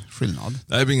ingen skillnad.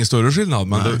 Det blir ingen större skillnad.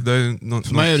 Men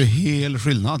för mig är det hel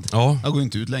skillnad. Ja. Jag går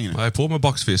inte ut längre. Jag är på med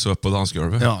backfisk och upp på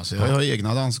dansgolvet. Ja, så jag har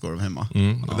egna dansgolv hemma.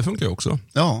 Men det funkar ju också.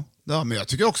 Ja, men jag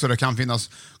tycker också det kan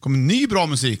kommer ny bra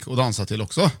musik att dansa till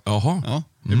också. Jaha. Ja,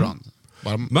 ibland.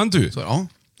 Men du, så,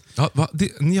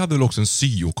 ni hade väl också en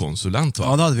syo-konsulent, va?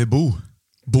 Ja, då hade vi Bo.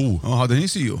 Ja, hade ni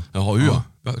syo? Ja.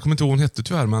 Jag kommer inte ihåg vad hon hette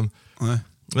tyvärr, men Nej.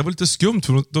 det var lite skumt.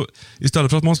 För då,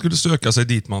 istället för att man skulle söka sig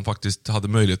dit man faktiskt hade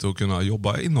möjlighet att kunna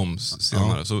jobba inom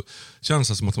senare, så känns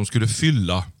det som att de skulle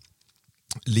fylla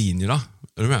linjerna.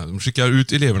 Är du med? De skickar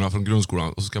ut eleverna från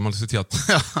grundskolan och så ska man se till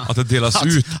att det delas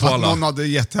ut på alla. Att någon hade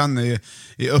gett henne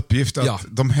i uppgift att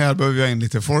de här behöver jag in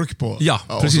lite folk på. Ja,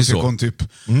 precis och så. så. Hon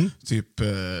typ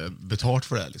betalt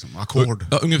för det, liksom. Ackord.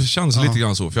 Ja, ungefär känns lite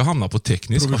grann så. För jag hamnade på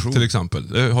tekniska till exempel.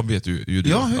 Det vet ju du.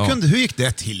 Ja, hur gick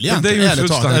det till egentligen?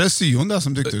 Det är det syon där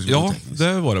som tyckte du skulle Ja,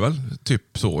 det var det väl.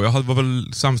 Typ så. Jag var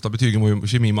väl sämsta betygen var ju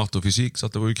kemi, matte och fysik, så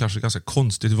att det var ju kanske ganska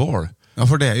konstigt val. Ja,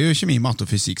 för det är ju kemi, matte och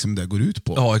fysik som det går ut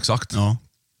på. Ja, exakt. Ja.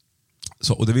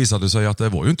 Så, och det visade sig att det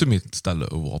var ju inte mitt ställe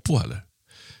att vara på heller.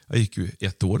 Jag gick ju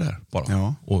 1 år där bara.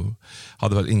 Ja. Och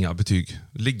hade väl inga betyg.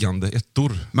 Liggande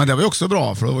 1:or. Men det var ju också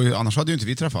bra, för det var ju, annars hade ju inte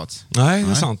vi träffats. Nej,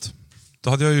 det är sant. Då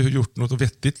hade jag ju gjort något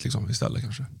vettigt liksom, istället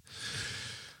kanske.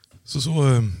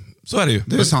 Så är det ju.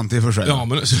 Det är sant i och för sig. Ja,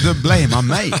 men... Du blamar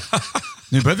mig.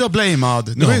 Nu börjar vi ha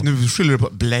blamad. Nu skyller du på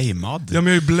blamad. Ja,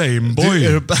 men jag är ju blameboy. Du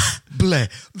är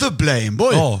the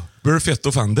blameboy. Ja, blir du fett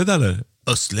offended eller?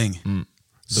 Östling.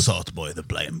 Salsaboy, the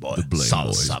blameboy.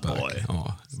 Salsaboy.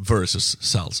 Ja, versus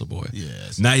Salsaboy.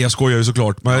 Yes. Nej, jag skojar ju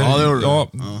såklart. Men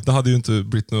det hade ju inte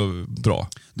blivit något bra.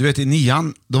 Du vet, i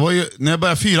 9:an, då var ju, när jag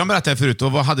började 4:an berättade jag förut, då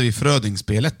hade vi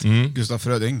Frödingspelet. Gustav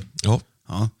Fröding. Ja.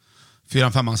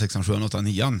 4:an, 5:an, 6:an, 7:an, 8:an,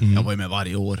 9:an. Jag var ju med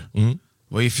varje år. Det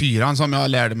var i 4:an som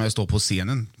jag lärde mig att stå på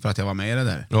scenen för att jag var med i det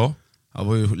där. Ja. Jag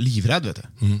var ju livrädd, vet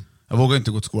du. Jag vågade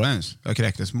inte gå till skolan ens. Jag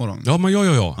kräktes imorgon. Ja, men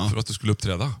ja. För att du skulle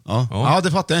uppträda. Ja,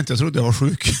 det fattade jag inte. Jag trodde jag var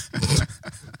sjuk.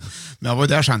 Men jag var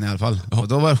där sen i alla fall. Och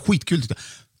då var det skitkul.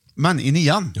 Men i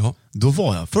 9:an, då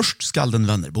var jag först Skalden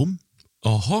Wennerbom.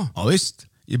 Jaha. Ja, visst.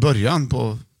 I början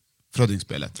på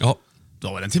Frödingsspelet. Ja.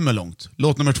 Då var det 1 timme långt.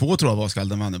 Låt nummer 2 tror jag var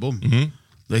Skalden Wennerbom.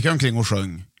 Då gick jag omkring och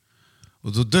sjöng.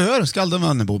 Och då dör Skalden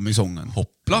Wennerbom i sången.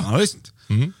 Hoppla. Ja, visst.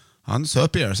 Han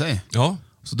söp ihjäl sig. Ja.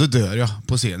 Så då dör jag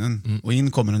på scenen. Och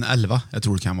in kommer en 11. Jag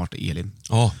tror det kan ha varit Elin.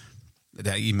 Ja. Det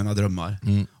är i mina drömmar.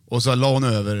 Och så la hon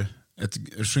över ett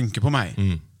skynke på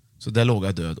mig. Så där låg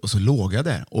jag död. Och så låg jag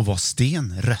där och var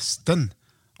sten resten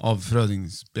av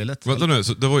Frödingsspelet. Vänta nu,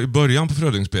 så det var i början på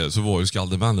Frödingsspelet så var ju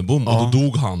Skalden Wennerbom och då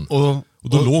dog han. Och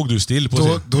då låg du still på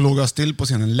scenen. Då låg jag still på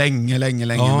scenen länge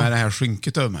med det här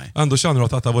skynket över mig. Ändå känner du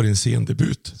att detta var din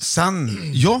scendebut? Sen,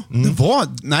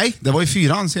 det var i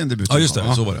 4:an scendebut. Ja, just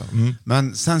det, så var det.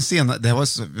 Men sen senare, det var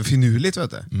så finurligt,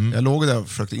 vet du. Jag låg där och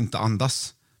försökte inte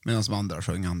andas medan de andra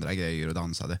sjöng andra grejer och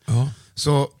dansade. Ja.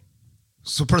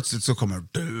 Så plötsligt så kommer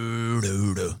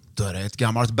då är det ett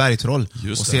gammalt bergtroll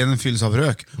och scenen fylls av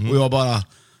rök. Och jag bara,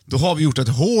 då har vi gjort ett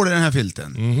hål i den här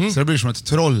filten. Så det blir som ett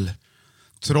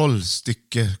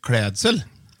trollstycke klädsel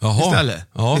istället.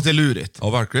 Ja. Lite lurigt. Ja,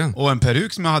 verkligen. Och en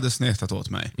peruk som jag hade snetat åt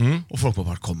mig. Och folk på,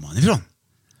 vart kommer han ifrån?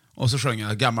 Och så sjöng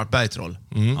jag gammalt bergtroll.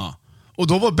 Ja. Och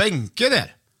då var Benke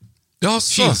där. Ja,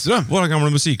 Kihlström. Våra gamla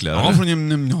musiklärare. Ja, från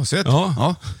gymnasiet.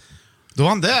 Ja. Då var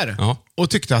han där och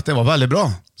tyckte att det var väldigt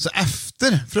bra. Så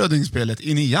efter Frödingsspelet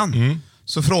i 9:an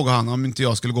så frågade han om inte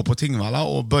jag skulle gå på Tingvalla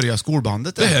och börja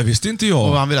skolbandet där. Det här visste inte jag.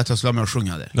 Och han ville att jag skulle vara med och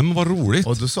sjunga där. Nej, men vad roligt.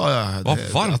 Och då sa jag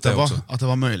att det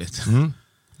var möjligt.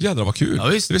 Jädrar vad kul. Ja,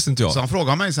 visst. Det visste inte jag. Så han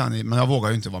frågade mig sen, men jag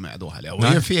vågade ju inte vara med då heller.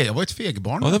 Jag var ett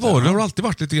fegbarn. Ja, det har alltid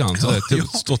varit lite grann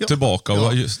sådär, stått tillbaka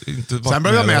och just inte varit. Sen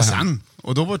blev jag med sen.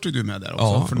 Och då var du med där också.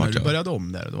 Ja, för när du började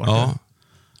om där. Då var ja.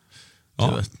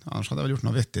 Ja. Annars hade jag väl gjort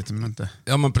något vettigt, men inte.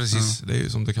 Ja, men precis. Det är ju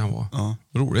som det kan vara. Ja.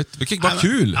 Roligt. Vilket var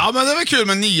kul. Ja, men det var kul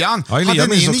med 9:an. Ja, i hade ni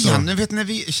minns också. 9:an? Nu vet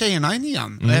ni, tjejerna i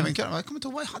 9:an. Jag kommer inte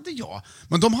ihåg vad hade jag.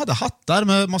 Men de hade hattar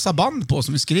med massa band på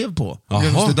som vi skrev på. Jaha. Det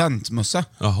var studentmössa.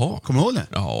 Jaha. Kommer du ihåg det?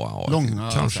 Ja,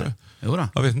 Långa. kanske. Jo då.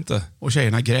 Jag vet inte. Och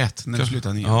tjejerna grät när vi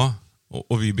slutade 9:an. Ja,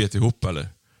 och vi bet ihop, eller?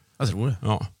 Jag tror det.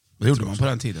 Ja. Det gjorde man på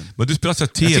den tiden. Men du spelade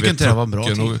tycker inte det var en bra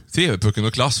TV-pucken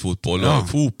och klassfotboll och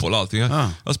fotboll och allting.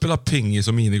 Jag spelade pingis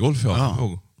och minigolf.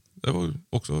 Det var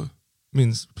också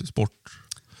min sport.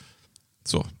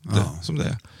 Så, som det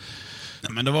är.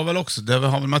 Nej, men det var väl också, det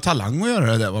har väl med talang att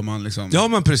göra det, var man liksom... Ja,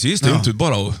 men precis. Det är inte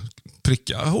bara att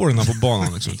pricka hålen på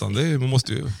banan liksom, utan man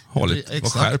måste ju ha lite,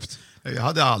 vara skärpt. Jag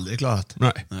hade aldrig klarat.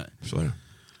 Nej. Så är det.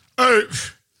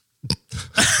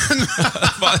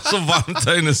 Så varmt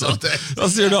här inne så.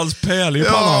 Jag ser det alls pärlig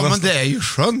på Ja, men det är ju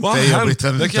skönt. Vad det är har blivit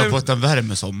hänt? på en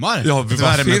värmesommar. Ja, ett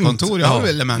värmekontor. Jag har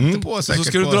elementer på säkert.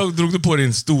 Så ska drog du på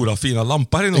din stora fina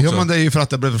lampa här inne också. Ja, men det är ju för att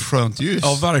det blev skönt ljus.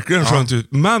 Ja, verkligen skönt ljus.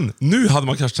 Men nu hade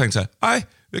man kanske tänkt så här: nej,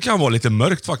 det kan vara lite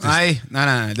mörkt faktiskt. Nej.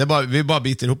 Det är bara, vi bara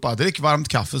biter ihop. Drick varmt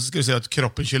kaffe så ska du se att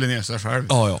kroppen kyler ner sig själv.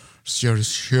 Ja.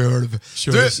 Själv.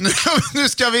 Nu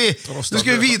ska vi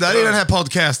vidare i den här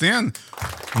podcastingen.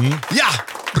 Ja,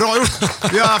 bra gjort.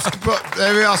 Vi har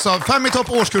alltså 5 i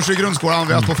topp årskurser i grundskolan.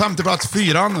 Vi har på 5:e plats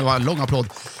 4:an. Det var en lång applåd.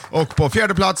 Och på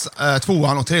 4:e plats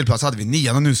 2:an och 3:e plats hade vi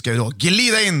 9:an. Och nu ska vi då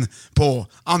glida in på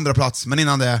 2:a plats. Men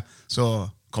innan det så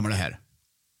kommer det här.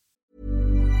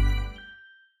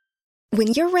 When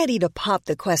you're ready to pop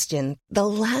the question, the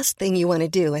last thing you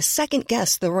want to do is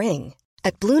second-guess the ring.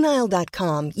 At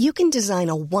BlueNile.com, you can design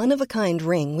a one-of-a-kind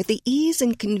ring with the ease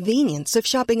and convenience of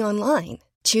shopping online.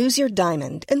 Choose your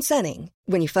diamond and setting.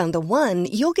 When you find the one,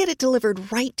 you'll get it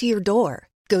delivered right to your door.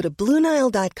 Go to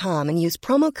BlueNile.com and use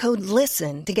promo code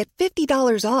LISTEN to get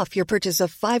 $50 off your purchase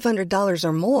of $500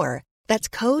 or more. That's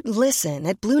code LISTEN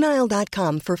at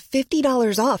BlueNile.com for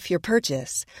 $50 off your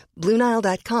purchase.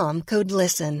 BlueNile.com, code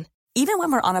LISTEN. Even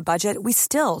when we're on a budget, we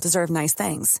still deserve nice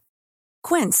things.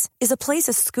 Quince is a place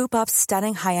to scoop up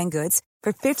stunning high-end goods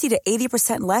for 50 to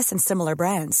 80% less than similar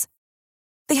brands.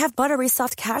 They have buttery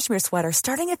soft cashmere sweaters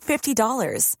starting at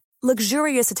 $50,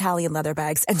 luxurious Italian leather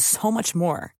bags, and so much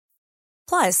more.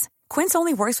 Plus, Quince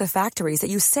only works with factories that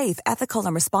use safe, ethical,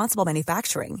 and responsible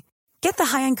manufacturing. Get the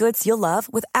high-end goods you'll love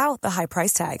without the high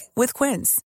price tag with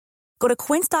Quince. Go to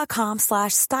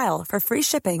quince.com/style for free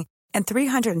shipping and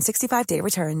 365-day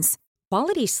returns.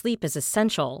 Quality sleep is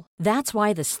essential. That's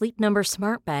why the Sleep Number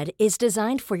Smart Bed is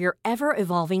designed for your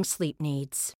ever-evolving sleep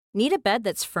needs. Need a bed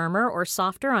that's firmer or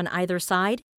softer on either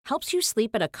side? Helps you sleep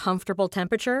at a comfortable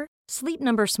temperature? Sleep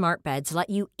Number Smart Beds let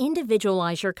you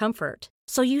individualize your comfort,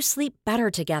 so you sleep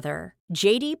better together.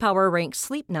 JD Power ranks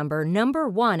Sleep Number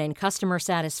 #1 in customer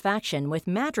satisfaction with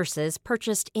mattresses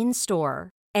purchased in-store.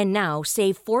 And now,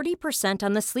 save 40%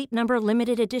 on the Sleep Number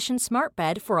Limited Edition Smart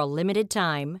Bed for a limited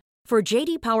time. For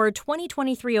JD Power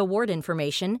 2023 award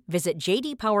information, visit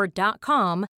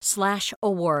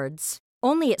jdpower.com/awards.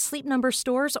 Only at Sleep Number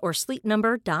stores or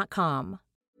sleepnumber.com.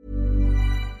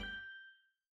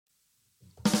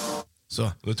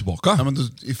 Så, du är tillbaka. Ja, men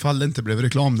ifall det inte blev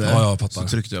reklam där, jag fattar. så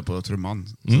tryckte jag på trumman.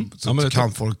 Så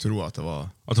kan folk tro att det var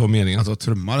meningen. Att det var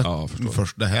trummare. Ja,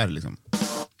 först det här liksom.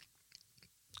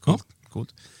 Coolt.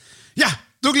 Ja,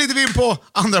 då glider vi in på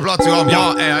 2:a plats.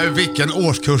 Vilken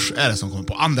årskurs är det som kommer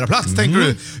på 2:a plats, tänker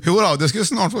du? Jo då, det ska du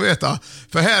snart få veta.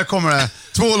 För här kommer det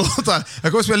 2 låtar.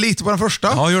 Jag kommer spela lite på den första.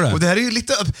 Ja, gör det. Och det här är ju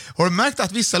lite har du märkt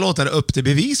att vissa låtar är upp till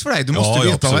bevis för dig? Du måste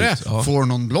veta vad det är. Ja. Får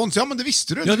någon blond? Ja, men det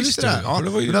visste du. Ja, det visste jag. Ja. Det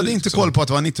var ju du hade inte så. koll på att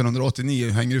det var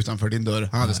 1989 hänger utanför din dörr.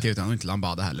 Han hade skrivit han inte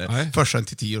lambada heller. Först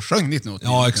till 10 sjöng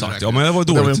 1989. Ja, exakt. Ja, men det var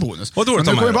dåligt. Det var en bonus. Vad dåligt men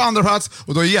av nu mig. kommer vi på 2:a plats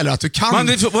och då gäller det att du kan. Men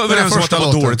det var överens om att det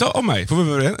var dåligt av mig. Får vi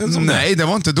vara överens om det? Nej, det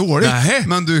var inte dåligt. Nej.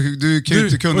 Men du kan ju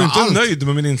inte kunna allt. Du var inte nöjd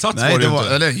med min insats. Nej, var det du var,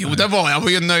 inte. eller, jo, det var jag. Var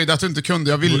ju nöjd att du inte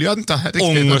kunde. Jag ville ju inte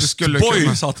riktigt att du skulle kunna.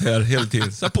 Ångestboy satt här hela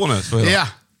tiden. Sätt på nu. Ja.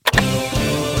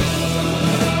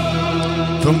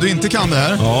 För om du inte kan det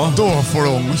här, då får du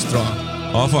ångest, tror jag.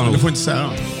 Ja, fan. Du får inte säga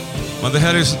det. Men det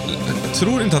här är... Jag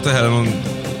tror inte att det här är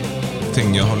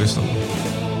någonting jag har lyssnat på.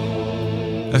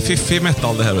 Det är fiffig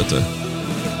metal det här, vet du.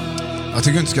 Jag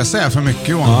tycker inte ska säga för mycket,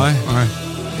 Johan. Nej.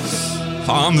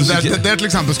 Fan, du det till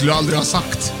exempel skulle jag aldrig ha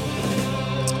sagt.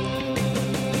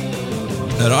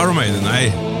 Är det Iron Maiden?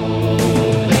 Nej.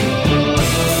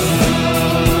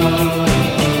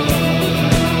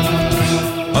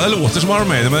 Ja, det låter som Iron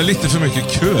Maiden, men det är lite för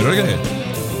mycket körer och grejer.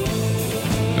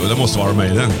 Jo, det måste vara Iron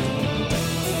Maiden.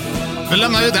 Vi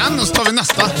lämnar ju den och så tar vi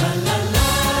nästa.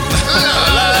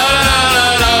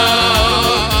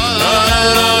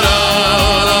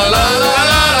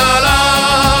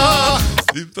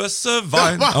 Professor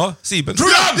Vine. Ja, Sieben.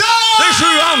 Sjuan! Ja! Det är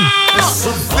sjuan!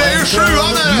 Det är ju sjuan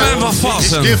det! Men vad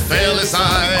fasen?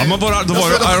 Ja, men bara, då var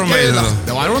det Iron Maiden.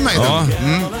 Det var Iron Maiden. Ja.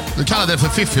 Du kallade det för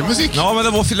fiffig musik. Ja, men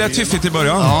det var lätt fiffigt i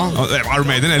början. Ja. Iron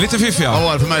Maiden är lite fiffiga. Vad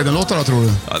var det för Maiden-låtar då, tror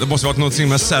du? Ja, det måste ha varit någonting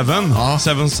med Seven. Ja.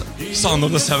 Seven's Son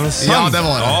of the Seven Son. Ja, det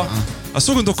var det. Ja. Jag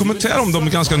såg en dokumentär om dem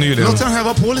ganska nyligen. Låt den här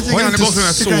vara på lite Var grann i inte bakgrunden.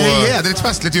 Jag tycker så- det är jädrigt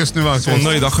festligt just nu. Så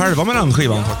nöjda själva med den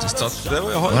skivan faktiskt. Så att det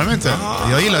var, Var de inte?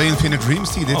 Jag gillar Infinite Dreams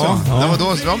tidigt. Ja, Ja. ja. Det var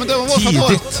då, ja, men det var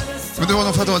Tidigt. Men det var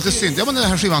nog för att det var lite synt. Ja, men den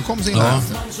här skivan kom så innan.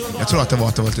 Jag tror att det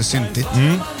var lite syntigt.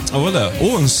 Ja, vad är det?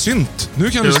 En synt.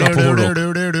 Nu kan du slappa hårdrock.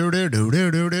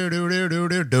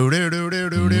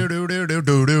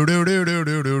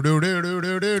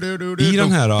 I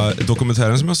den här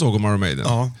dokumentären som jag såg om Iron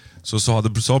Maiden, så sa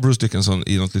Bruce Dickinson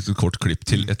i något litet kort klipp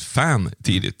till ett fan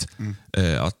tidigt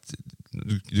att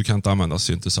du kan inte använda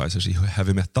synthesizers i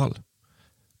heavy metal,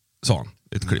 sa han.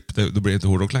 Ett klipp. Då blir det inte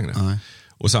hårdrock längre. Nej.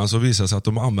 Och sen så visade det sig att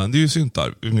de använder ju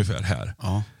syntar ungefär här.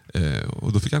 Ja.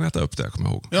 Och då fick han äta upp det, kommer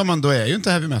jag ihåg. Ja, men då är ju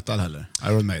inte heavy metal heller.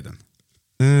 Iron Maiden.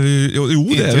 Jo,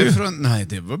 det är det ju. Nej,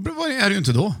 det är det ju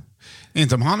inte då.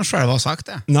 Inte om han själv har sagt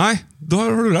det. Nej, då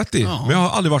har du rätt i. Ja. Men jag har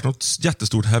aldrig varit något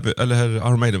jättestort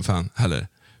Iron Maiden-fan heller.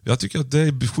 Jag tycker att det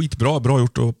är skitbra, bra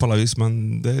gjort och på alla vis,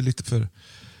 men det är lite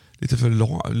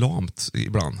för lamt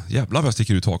ibland. Jävlar vad jag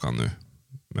sticker ut hakan nu.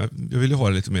 Men jag vill ju ha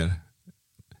det lite mer.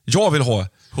 Jag vill ha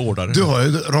hårdare. Du har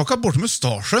ju rakat bort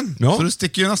mustaschen. Ja. Så du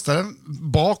sticker ju nästan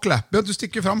bak läppen. Du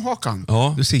sticker fram hakan.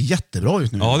 Ja. Du ser jättebra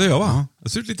ut nu. Ja, det gör jag, va? Ja.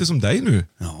 Jag ser ut lite som dig nu.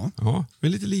 Ja.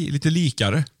 Men lite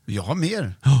likare. Jag har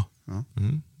mer. Ja.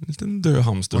 En liten död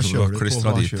hamster Vad som kör du du har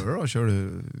klistrat dit. Kör du då? Kör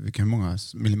du hur många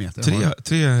millimeter?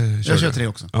 Tre Jag kör 3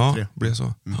 också. Ja, 3. blir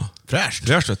så. Ja. Fräscht.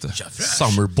 Fräscht, vet du.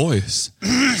 Summer Boys.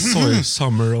 Soy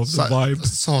Summer of the Vibe.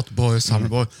 Satboy,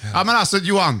 Summerboy. Ja, men alltså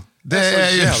Johan. Det är är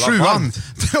så ju jävla sjuan. varmt.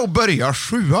 Det är att börja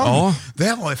sjuan. Ja.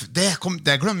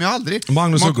 Det glömmer jag aldrig.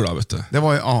 Magnus Uggla, vet du. Det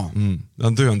var ju, ja.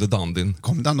 Den döende dandin.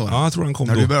 Kom den då? Ja, jag tror den kom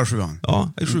när då. Du började sjuan?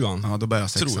 Ja, i sjuan. Ja, då började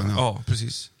jag 6. Tror jag. Ja,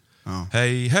 precis. Ja.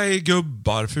 Hej, hej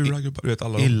gubbar, fula gubbar. Du vet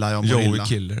alla. Illa, jag mår Joey illa.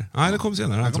 Killer. Nej, det kom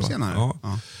senare. Det kom tror jag. senare. Ja.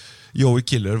 Ja. Joey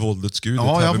Killer, våldets gud.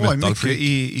 Ja, ett jag heavy var metal mycket freak.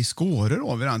 i Skåre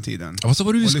då vid den tiden. Ja, så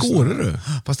var du i Och Skåre lyssnade. du?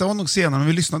 Fast det var nog senare, men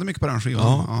vi lyssnade mycket på den skivan.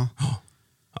 Ja.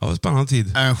 Ja, vad spännande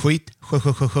tid.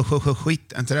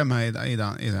 Skit. Är inte det med i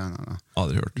den?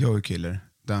 Aldrig hört. Joey Killer.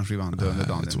 Den skivan, Döende Nej,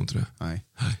 Dandin. jag tror inte det. Nej.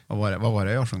 Vad var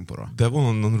det jag sjöng på då? Det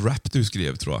var någon rap du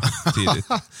skrev, tror jag, tidigt.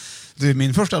 Du,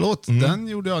 min första låt, den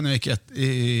gjorde jag när jag gick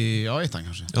ettan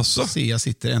kanske. Jaså? Se, jag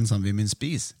sitter ensam vid min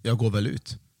spis. Jag går väl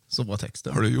ut. Så var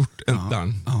texten. Har du gjort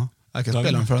den? Ja. Jag kan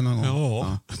spela den för någon gång.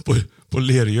 Ja, på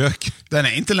Lergök. Den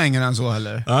är inte längre än så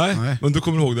heller. Nej, men du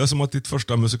kommer ihåg det som att ditt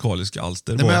första musikaliska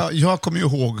alster Nej, var... men jag kommer ju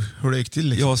ihåg hur det gick till.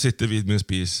 Liksom. Jag sitter vid min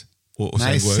spis och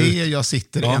Nej, sen går jag ut. jag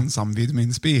sitter Ja. ensam vid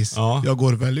min spis. Ja. Jag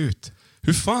går väl ut.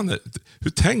 Hur fan,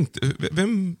 hur tänkte...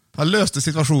 Vem... Han löste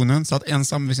situationen, satt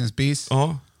ensam vid sin spis.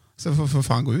 Ja. Så får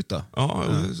fan gå ut då. Ja.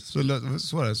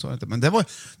 Så var det inte. Men det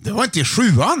var inte i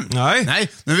sjuan. Nej.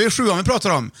 När vi är i sjuan vi pratar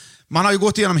om. Man har ju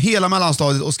gått igenom hela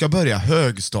mellanstadiet och ska börja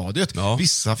högstadiet. Ja.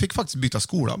 Vissa fick faktiskt byta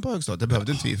skolan på högstadiet. Det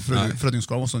behövde inte vi.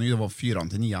 Frödingskolan var så ny, det var 4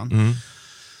 till 9.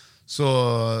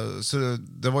 Så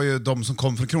det var ju de som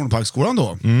kom från Kronoparksskolan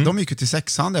då. De gick ju till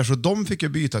 6an där, så de fick ju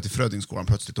byta till Frödingskolan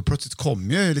plötsligt. Och plötsligt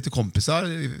kom ju lite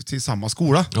kompisar till samma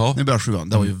skola när vi började 7an.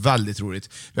 Det var ju väldigt roligt.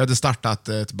 Vi hade startat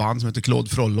ett band som heter Claude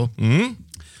Frollo.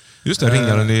 Just det,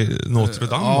 ringaren i Notre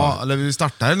Dame. Ja, eller vi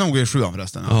startade nog i 7an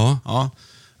förresten. Ja.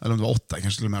 Eller om det var 8,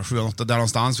 kanske till och med 7, 8, där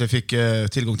någonstans. Vi fick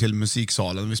tillgång till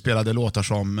musiksalen. Vi spelade låtar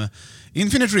som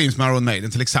Infinite Dreams med Iron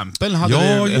Maiden till exempel. Hade vi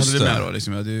med då,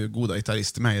 liksom. Vi hade ju goda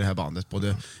gitarrister med i det här bandet.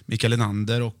 Både Mikael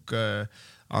Lenander och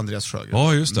Andreas Sjögren.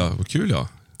 Ja, just det. Vad kul, ja.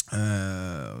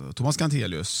 Thomas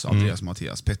Gantelius, Andreas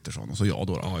Mattias Pettersson och så jag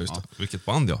då. Ja, just det. Vilket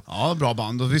band, ja. Ja, bra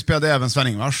band. Och vi spelade även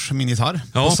Sven-Ingvars mingitarr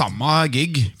på samma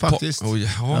gig faktiskt.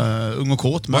 Ung och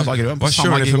kåt med Ebba Grön. Vad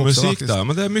kör ni för musik där?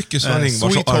 Men det är mycket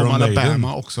Sven-Ingvars och Iron Maiden.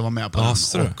 Alabama också var med på den.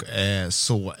 Och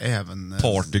så även...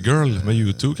 Party Girl med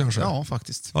YouTube kanske? Ja,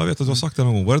 faktiskt. Jag vet att du har sagt det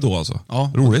någon gång. Var det då alltså?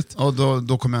 Ja. Roligt. Och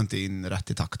då kom jag inte in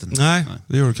rätt i takten. Nej,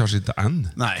 det gör du kanske inte än.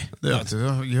 Nej, det gör inte.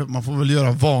 Man får väl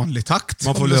göra vanlig takt.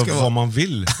 Man får göra vad man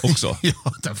vill också.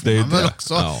 Ja, det får man väl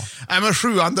också. Ja. Nej, men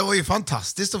 7an, det var ju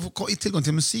fantastiskt att få tillgång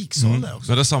till musiksal där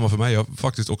också. Men det är samma för mig. Jag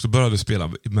faktiskt också började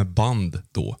spela med band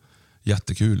då.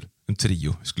 Jättekul. En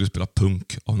trio. Jag skulle spela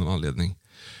punk av någon anledning.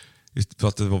 För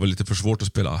att det var väl lite för svårt att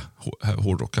spela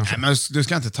hårdrock kanske. Nej, men du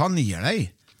ska inte ta ner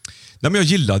dig. Nej, men jag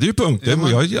gillade ju punk.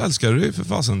 Jag älskar det för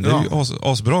fasen. Det är ju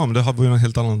asbra, men det var ju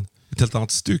ett helt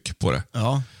annat styck på det.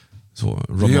 Ja. Så,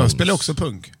 Jag spelade också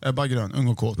punk. Ebba Grön, Ung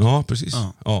och kåt. Ja, precis.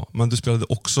 Ja, men du spelade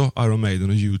också Iron Maiden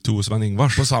och U2 och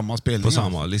Sven-Ingvars. På samma spelning. På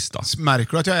samma lista.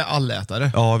 Märker du att jag är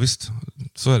allätare? Ja, visst.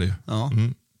 Så är det ju. Ja.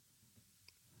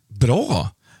 Bra!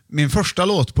 Min första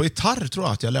låt på gitarr tror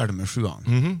jag att jag lärde mig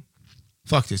 7an.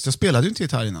 Faktiskt, jag spelade ju inte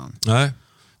gitarr innan. Nej.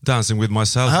 Dancing with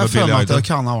myself Jag har med för Billy mig att Idol. det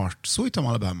kan ha varit Sweet Home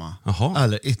Alabama. Jaha.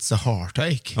 Eller It's a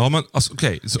Heartache. Ja, men alltså,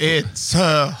 okej. It's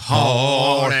a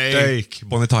heartache.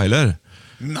 Bonnie Tyler.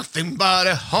 Nothing but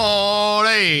a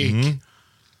heartache.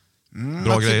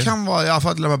 Bra det grejer. kan vara, jag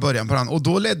fattade början på den. Och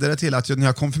då ledde det till att när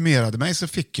jag konfirmerade mig så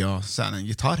fick jag sen en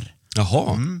gitarr.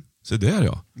 Jaha, så där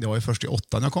ja. Det var ju först i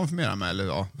 8 när jag konfirmerade mig. Eller,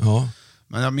 ja. Ja.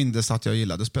 Men jag minns att jag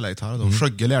gillade att spela gitarr då.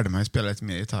 Sjögge lärde mig att spela lite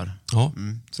mer gitarr. Ja.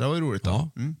 Så det var ju roligt då.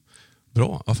 Ja.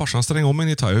 Bra. Ja, farsan strängade om en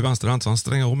gitarr i vänsterhand, så han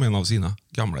strängade om en av sina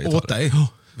gamla gitarrer. Åt dig? Ja.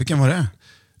 Vilken var det?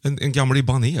 En gammal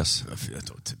Ibanez.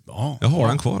 Ja. Jag har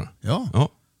den kvar. Ja.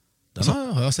 Den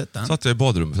har jag sett den. Satt jag i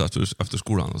badrummet efter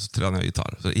skolan och så tränade jag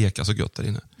gitarr. Så det ekade så gött där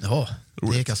inne. Ja,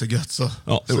 det ekade så gött så.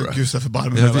 Ja, så Gud så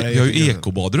förbarmar jag har ju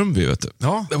ekobadrum, vet du.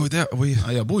 Ja. Det var ju det.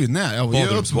 Ja, jag bor ju nära. Jag var ju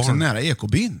uppvuxen nära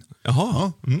ekobyn.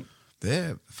 Jaha. Ja.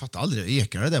 Det fattar aldrig.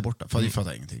 Ekar det där borta? För vi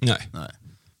fattar ingenting.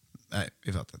 Nej,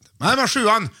 vi fattar inte. Nej, men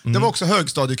 7an, det var också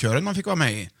högstadiekören man fick vara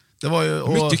med i. Det var ju,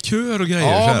 mycket kör och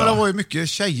grejer. Ja, men det var ju mycket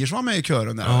tjejer som var med i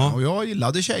kören där. Ja. Och jag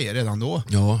gillade tjejer redan då.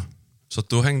 Ja, så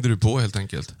då hängde du på helt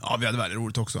enkelt. Ja, vi hade väldigt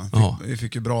roligt också. Ja. Vi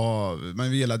fick ju bra,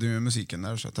 men vi gillade ju musiken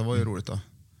där så att det var ju roligt då.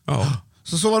 Ja.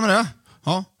 Så var det med det.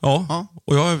 Ja.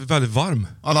 Och jag är väldigt varm.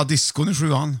 Alla diskon i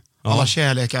 7an. Alla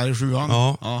kärlekar i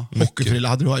 7an. Ja. Hockeyfrilla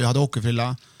hade du, jag hade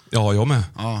hockeyfrilla. Ja, jag med.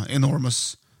 Ja,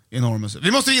 enormous.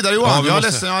 Vi måste vidare Johan, Ja,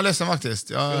 jag är ledsen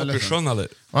faktiskt. Vi är uppe i sjön eller?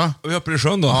 Va? Vi är uppe i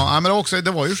sjön då. Ja, men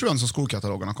det var ju 7an som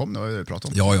skolkatalogerna kom, det var ju det vi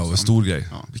pratade om. Ja, det var en stor grej.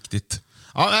 Ja. Viktigt.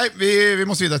 Ja, nej, vi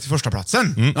måste vidare till första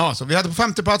platsen. Ja, så vi hade på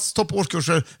 5:e plats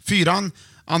toppårskurser 4an,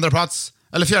 andra plats,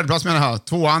 eller 4:e plats menar jag,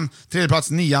 2an, 3:e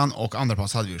plats 9an och andra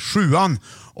plats hade vi 7an.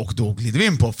 Och då glider vi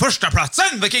in på första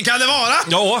platsen. Vilken kan det vara?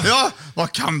 Ja,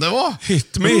 vad kan det vara?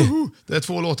 Hit me. Det är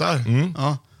 2 låtar.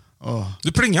 Ja.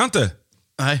 Du plingar inte.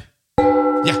 Nej.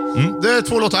 Ja, det är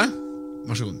 2 låtar.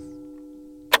 Varsågod.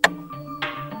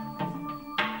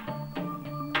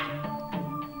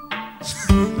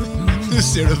 Nu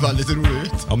ser du väldigt rolig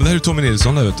ut. Ja, men det här är Tommy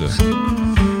Nilsson där, vet du.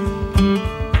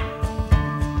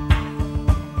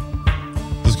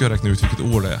 Då ska jag räkna ut vilket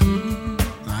år det är.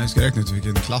 Nej, jag ska räkna ut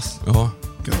vilken klass. Ja.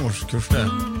 Vilken årskurs det är.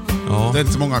 Ja. Det är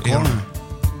inte så många kvar nu.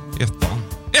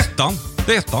 Ettan.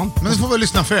 Det är ettan. Men du får väl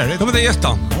lyssna färdigt. Ja, men det är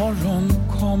ettan. Morgon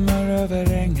kommer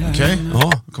över ängen. Okej.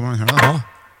 Ja. Då kommer den här då. Ja.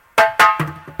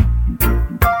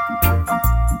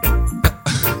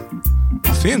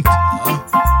 Fint.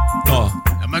 Ja.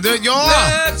 Ja, men du, ja!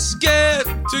 Let's get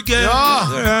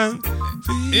together.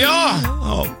 Ja!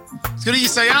 Ja. Ska du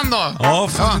gissa igen då? Ja,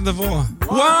 vad kan det vara?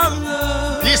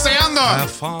 Gissa igen då! Ja,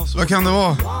 fan, så. Vad kan det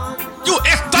vara? Jo,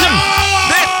 ettan!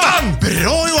 Det är ettan!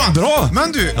 Bra Johan! Bra!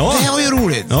 Men du, Ja. det var ju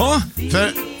roligt. Ja.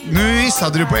 För nu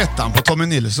gissade du på ettan på Tommy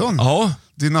Nilsson. Ja.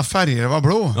 Dina färger var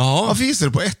blå. Ja. Varför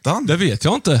gissade du på ettan? Det vet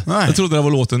jag inte. Nej. Jag trodde det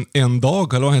var låten En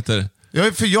dag, eller vad heter det?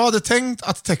 Ja, för jag hade tänkt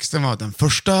att texten var den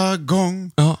första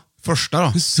gång. Ja. Första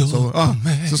då.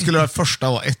 Så skulle det första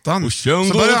vara ettan. Och Så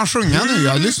började han sjunga nu.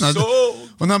 Jag lyssnade.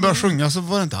 Och när han började sjunga så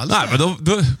var det inte alls Nej, men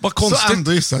då vad konstigt. Så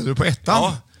ändå gissade du på ettan.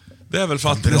 Ja, det är väl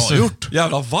för att Bra det är så gjort.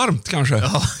 jävla varmt kanske.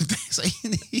 Ja, det är så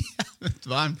in i jävligt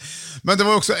varmt. Men det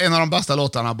var också en av de bästa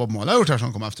låtarna Bob Marley har gjort här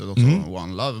som kom efter också.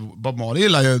 One Love. Bob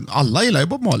Marley alla gillar ju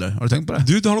Bob Marley. Har du tänkt på det?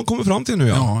 Du, det har de kommit fram till nu,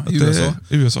 ja. Ja, Att i det USA. är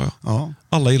i USA, ja. Ja.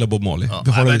 Alla gillar Bob Marley. Ja,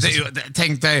 Vi har men det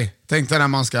tänk dig när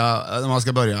man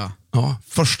ska börja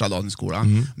första dagen i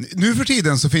skolan. Nu för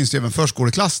tiden så finns det ju även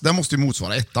förskoleklass. Det måste ju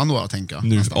motsvara ettan då, tänker jag.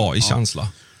 nu, nästan. ja, i känsla.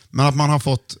 Men att man har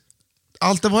fått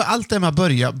allt det med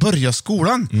att börja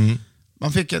skolan.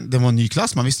 Man fick det var en ny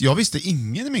klass. Jag visste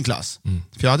ingen i min klass.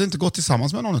 För jag hade inte gått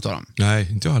tillsammans med någon av dem.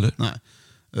 Nej, inte jag heller. Nej.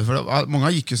 För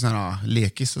många gick ju såna här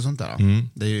lekis och sånt där.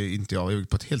 Det är ju inte jag gick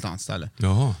på ett helt annat ställe.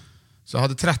 Jaha. Så jag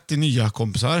hade 30 nya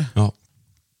kompisar. Ja.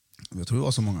 Jag tror det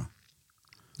var så många.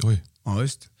 Oj. Ja,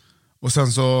 just. Och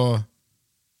sen så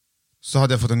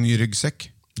hade jag fått en ny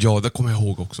ryggsäck. Ja, det kommer jag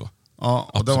ihåg också.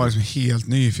 Ja, och den var liksom helt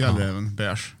ny, fjällräven,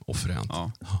 beige. Och fränt.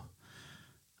 Ja.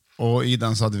 Och i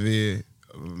den så hade vi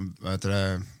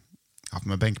haft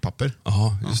med bänkpapper.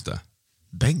 Ja, just det.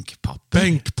 Bänkpapper?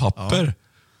 Bänkpapper.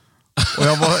 Och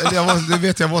jag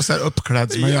var så här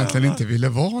uppklädd som jag egentligen inte ville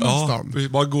vara någonstans. Ja,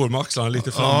 man går med axlarna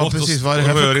lite framåt. Ja, precis. Vad är det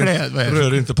här för kläd?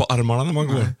 Rör inte på armarna när man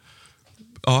går.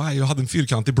 Ja, jag hade en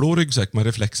fyrkantig blå ryggsäck med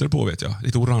reflexer på, vet jag.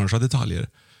 Lite orangea detaljer.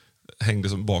 Hängde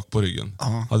som bak på ryggen.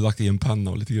 Hade lagt i en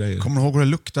penna och lite grejer. Kommer du ihåg hur det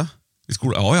luktade? I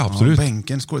skolan? Ja, absolut. Ja,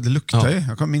 bänken, det luktade ju.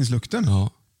 Jag minns lukten. Ja.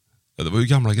 Ja, det var ju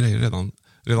gamla grejer redan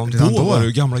då var det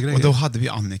ju gamla grejer. Och då hade vi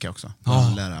Annika också.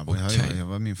 Ja, Okay. Jag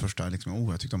var min första, liksom,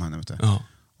 jag tyckte om henne. Vet du. Ja.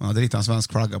 Hon hade ritat en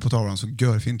svensk flagga på tavlan så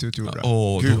görfint ut gjorde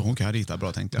det. Gud, hon kan rita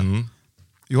bra, tänkte jag.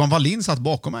 Johan Wallin satt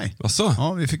bakom mig. Asså?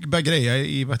 Ja, vi fick börja greja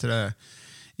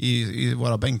i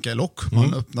våra bänkalock.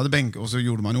 Man öppnade bänk och så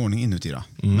gjorde man i ordning inuti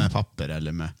det. Med papper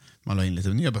eller man la in lite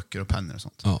nya böcker och pennor och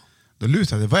sånt. Ja. Då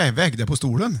lutade jag vägde på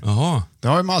stolen. Jaha. Det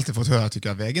har man alltid fått höra, tycker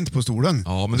jag. Väg inte på stolen.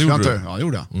 Ja, men det gjorde du. Ja, det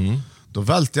gjorde jag. Då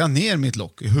välte jag ner mitt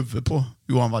lock i huvudet på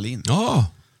Johan Wallin. Ja.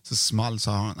 Så small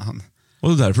så han. Och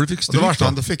det därför du fick stryk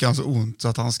då fick han så ont så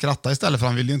att han skrattade istället för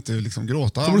han ville ju inte liksom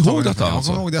gråta. Kommer du ihåg detta? Jag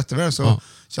kommer ihåg det jätteväl, så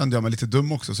kände jag mig lite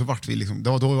dum också. Så vart vi liksom,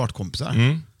 då har vi varit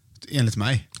kompisar. Enligt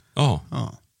mig. Ja.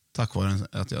 Tack vare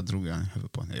att jag drog en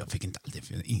huvud på henne. Jag fick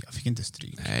inte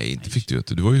stryk. Nej, inte fick du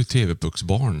inte. Du var ju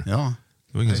TV-pucksbarn. Ja.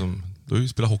 Det var ingen som... Du har ju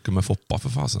spelat hockey med Foppa för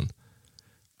fasen.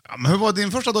 Ja, men hur var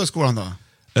din första dag i skolan då?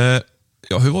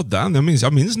 Ja, hur var den?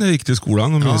 Jag minns när jag gick till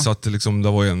skolan och minns att liksom,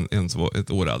 det var en som var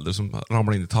ett år äldre som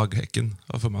ramlade in i tagghäcken.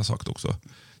 Det har för mig sagt också.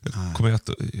 Det kommer jag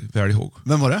väl ihåg.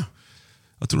 Vem var det?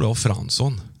 Jag tror det var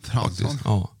Fransson.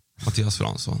 Ja, Mattias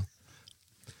Fransson.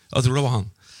 Jag tror det var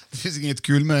han. Det finns inget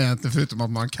kul med det egentligen förutom att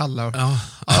man kallar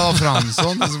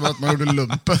Fransson som att man gjorde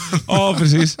lumpen. Ja,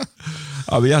 precis.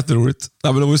 Ja, det var jätteroligt.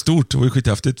 Ja, men det var ju stort, det var ju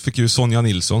skithäftigt. Fick ju Sonja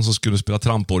Nilsson som skulle spela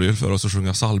tramporgel för oss och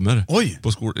sjunga salmer. Oj!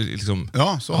 På liksom.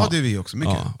 Ja, så hade vi också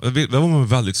mycket. Ja, det var man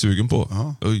väldigt sugen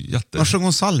på. Vad sjöng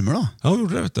hon salmer då? Ja,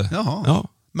 gjorde det, vet du. Jaha. Ja.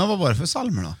 Men vad var det för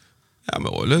salmer då? Ja,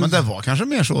 men det var kanske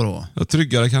mer så då? Ja,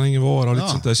 tryggare kan ingen vara och lite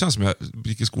sånt där. Det känns som jag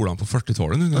gick i skolan på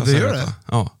 40-talet nu när jag det säger gör detta. det.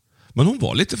 Ja. Men hon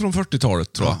var lite från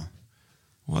 40-talet tror jag.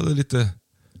 Hon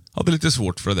hade lite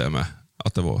svårt för det där med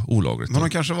att det var olagligt. Men hon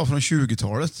kanske var från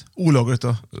 20-talet. Olagligt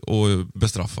då? Och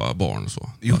bestraffa barn och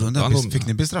så. Fick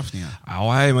ni bestraffningar?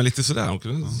 Ja, nej, men lite sådär. Hon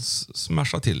kunde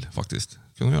smasha till faktiskt.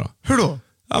 Kunde göra. Hur då?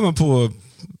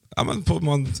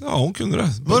 Hon kunde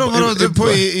det.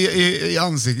 Vadå? I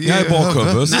ansiktet? Nej,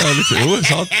 bakhuvudet.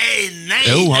 Nej!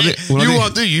 Johan,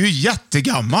 du är ju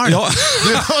jättegammal. Ja.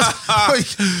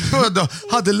 Du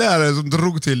hade lärare som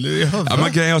drog till i huvudet. Ja,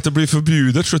 men grejen är att det blev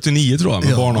förbjudet 79 tror jag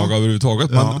med barnaga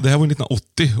överhuvudtaget. Men det här var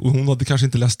 1980 och hon hade kanske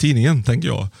inte läst tidningen, tänker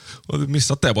jag. Hon hade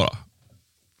missat det bara.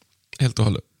 Helt och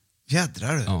hållet.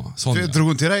 Jädrar du. Ja, drog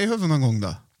hon till dig i huvudet någon gång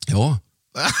då? Ja.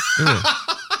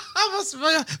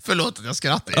 Förlåt att jag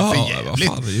skrattar. Det är för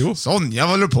jävligt. Sonja,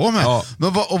 vad håller du på med? Ja.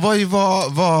 Men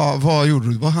vad gjorde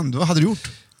du? Vad hade du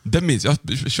gjort? Det minns jag.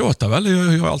 Tjötar väl.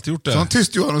 Jag har alltid gjort det. Så han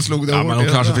tyst Johan och slog det hårt. Men hon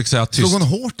kanske fick säga tyst. Slog hon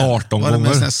hårt? 18 gånger. Var det med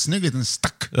en sån här snygg liten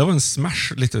stack? Det var en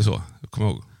smash lite så. Jag kommer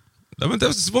ihåg. Ja, men det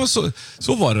var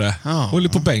så var det. Höll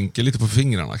på bänken, lite på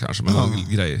fingrarna kanske. Men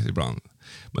grejer ibland.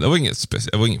 Men det var inget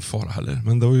speciellt. Det var ingen fara heller.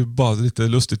 Men det var ju bara lite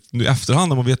lustigt. Nu i efterhand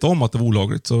när man vet om att det var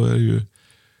olagligt så är det ju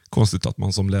konstigt att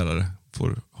man som lärare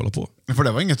får hålla på. Men för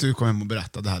det var inget du kom hem och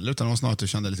berättade heller, utan det var snarare att du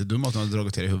kände lite dum att du hade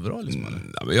dragit till i huvudet liksom,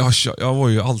 jag var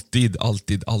ju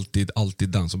alltid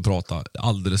den som pratade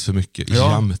alldeles för mycket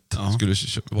jämt. Skulle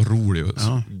vara rolig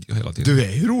hela tiden. Du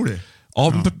är ju rolig.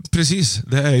 Ja, precis.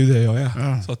 Det är ju det jag är.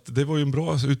 Ja. Så att det var ju en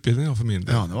bra utbildning för min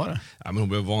del. Ja, det var det. Ja, men hon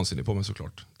blev vansinnig på mig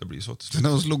såklart. Det blir så. När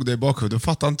hon slog dig i bakhuvudet, då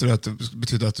fattade inte du att det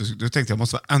betydde att du tänkte att jag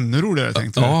måste vara ännu roligare.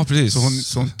 Tänkte ja, precis.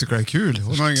 Så hon tycker det är kul.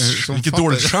 Vilket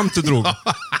dåligt skämt du drog.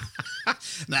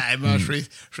 Nej, men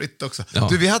skit också. Ja.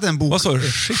 Du, vi hade en bok. Vad sa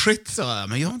du? Shit, sa jag.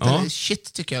 Men jag har inte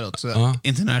shit tycker jag låter.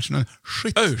 International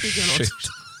shit tycker jag låter.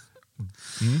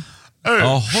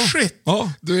 Shit.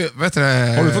 Du, vet du,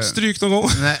 har du fått stryk någon gång?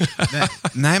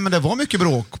 Nej, men det var mycket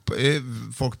bråk.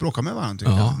 Folk bråkade med varandra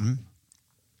tycker jag.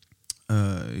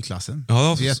 I klassen.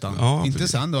 Inte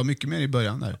sen, det var mycket mer i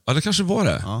början där. Ja, det kanske var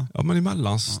det. Ja, men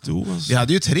emellan Vi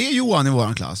hade ju 3 Johan i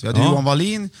vår klass. Vi hade Johan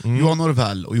Wallin, Johan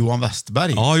Norvell och Johan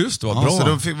Westberg. Ja, just det. Var bra. Så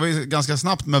då fick vi ganska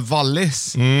snabbt med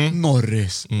Wallis,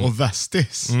 Norris och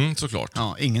Vestis. Såklart.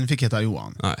 Ja, ingen fick heta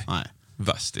Johan. Nej.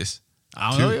 Vestis.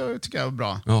 Ja, jag tycker det var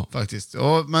bra faktiskt.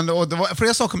 Men det var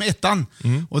flera saker med ettan.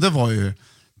 Och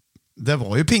det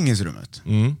var ju pingisrummet.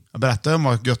 Jag berättade om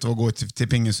vad gött det var att gå till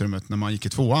pingisrummet när man gick i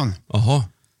 2:an. Jaha.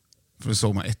 För då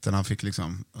såg man ettan, han fick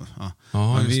liksom...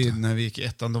 när vi gick i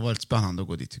ettan, då var det lite spännande att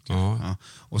gå dit tyckte jag. Ja.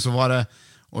 Och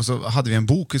så hade vi en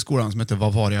bok i skolan som hette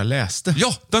Vad var det jag läste?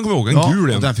 Ja, den kommer jag ihåg. En gul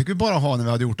en. Och den fick vi bara ha när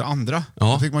vi hade gjort det andra. Ja.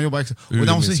 Då fick man jobba extra. Och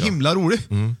den var så himla rolig.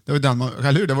 Det var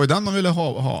ju den man ville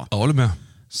ha. Jag håller med.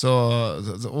 Så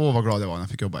vad glad jag var när jag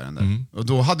fick jobba i den där. Och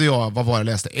då hade jag, vad var jag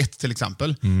läste? 1 till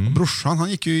exempel. Och brorsan, han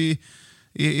gick ju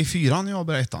i 4:an när jag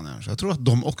började 1:an. Så jag tror att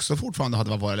de också fortfarande hade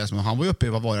vad var jag läste. Men han var ju uppe i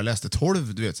vad var jag läste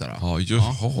 12, du vet sådär.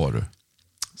 Har du.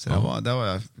 Så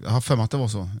jag har för mig att det var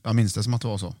så. Jag minns det som att det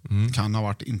var så. Kan ha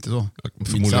varit inte så.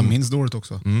 Jag minns dåligt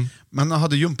också. Men han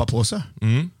hade gympapåse.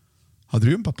 Hade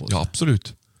du gympapåse? Ja,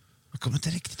 absolut. Jag kommer inte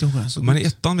riktigt ihåg den. Men i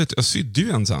ettan vet jag sydde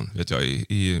ju en sen, vet jag,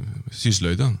 i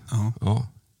syslöjden. Ja.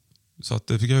 Så att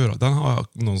det fick jag göra. Den har jag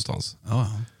någonstans.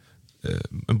 Ja.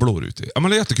 En blårutig. Ja,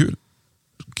 men det är jättekul.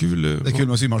 Kul. Det är kul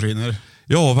med symaskiner.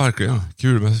 Ja, verkligen.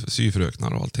 Kul med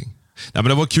syfröknar och allting. Nej, men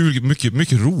det var kul,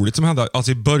 mycket roligt som hände.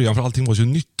 Alltså i början, för allting var ju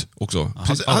nytt också.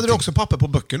 Hade du också papper på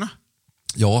böckerna?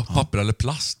 Ja, papper eller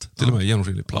plast. Till och med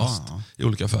genomskinlig plast. I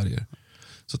olika färger.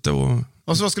 Så det var...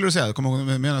 Och så vad skulle du säga? Kommer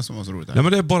du ihåg med som var så roligt? Ja,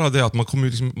 men det är bara det att man kommer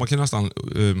liksom, man kan nästan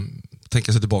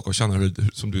tänka sig tillbaka och känna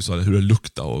som du sa, hur det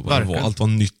luktade och vad det var. Allt var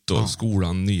nytt och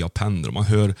skolan, nya pennor. Man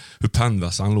hör hur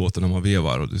pennvässan låter när man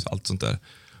vevar och allt sånt där.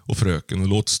 Och fröken och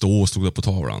låt stod där på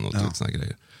tavlan och såna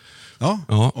grejer. Ja.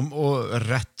 Och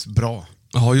rätt bra.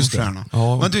 Ja, just det.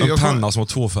 Ja, men du, en penna som var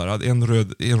tvåfärgad. En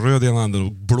röd i ena änden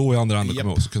och blå i andra änden.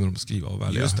 Och så kunde de skriva och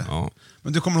välja. Just det. Ja.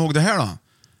 Men du kommer ihåg det här då?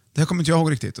 Det här kommer inte jag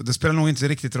ihåg riktigt. Och det spelar nog inte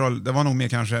riktigt roll. Det var nog mer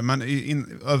kanske. Men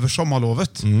över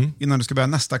sommarlovet, innan du ska börja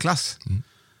nästa klass.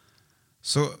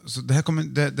 Så det här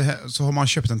kommer, så har man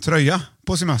köpt en tröja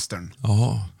på semestern.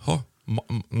 Jaha.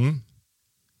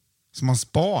 Så man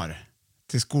spar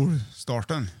till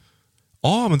skolstarten.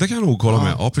 Ja, men det kan jag nog kolla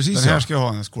med. Ja, precis. Den här ska jag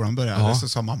ha när skolan börjar. Ja. Så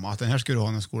sa mamma att den här ska du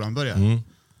ha när skolan börjar.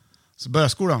 Så börjar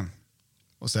skolan.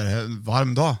 Och så är det en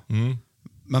varm dag.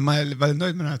 Men man är väldigt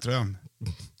nöjd med den här tröjan.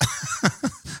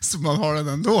 Så man har den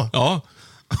ändå. Ja.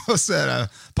 Och så är det,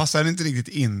 passar den inte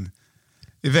riktigt in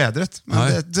i vädret.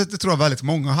 Men det tror jag väldigt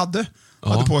många hade.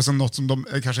 Hade på sig något som de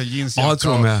kanske jeansjacka. Ja, jag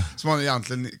tror med. Som man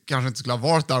egentligen kanske inte skulle ha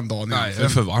varit den dagen. Nej, det är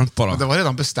för varmt bara. Men det var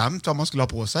redan bestämt vad man skulle ha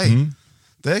på sig.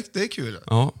 Det är kul.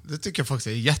 Ja. Det tycker jag faktiskt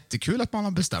är jättekul att man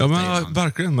har bestämt det. Men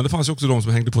verkligen, men det fanns ju också de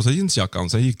som hängde på sig jeansjackan.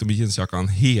 Sen gick de i jeansjackan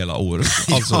hela året.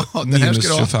 Alltså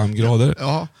minus 25 grader.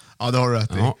 Ja, det har du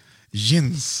rätt i.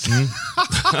 Jeans.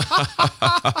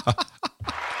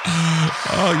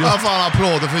 Ja, fan,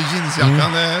 applåder för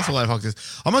jeansjackan. Så är det faktiskt.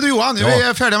 Ja, men du Johan, vi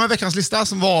är färdiga med veckans lista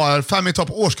som var 5 i topp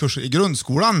årskurser i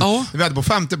grundskolan. Ja. Vi hade på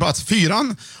 5:e plats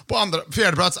 4:an, på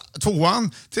 4:e plats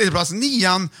 2:an, 3:e plats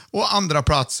 9:an och 2:a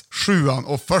plats 7:an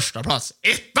och 1:a plats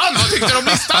 1:an. Vad tyckte du om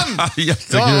listan?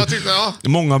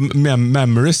 Jättekul. Många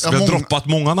memories. Vi har droppat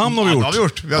många namn har vi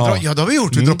gjort. Det har vi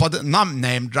gjort. Vi droppade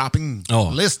name dropping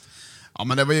list. Ja,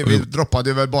 men vi droppade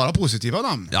ju väl bara positiva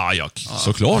namn. Ja,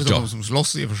 såklart. De som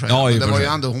slåss i och för sig. Ja, men det var ju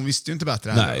ändå, hon visste ju inte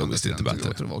bättre. Nej, hon visste inte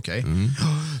bättre. Det var okej.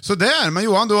 Så där, men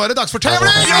Johan, då är det dags för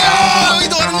tävling! Ja!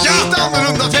 Idag är det en lite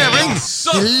annorlunda tävling.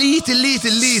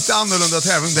 Lite annorlunda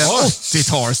tävling. Det är en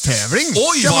 80-talstävling.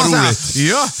 Oj, vad roligt!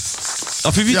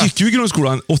 Ja, för vi gick ju i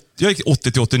grundskolan, jag gick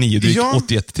 80 till 89, du gick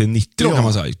 81 till 90 kan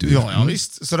man säga. Ja,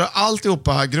 visst. Så det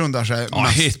alltihopa grundar sig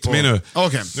mest hit på... me nu.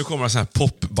 Okay. Nu kommer det så här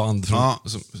popband från...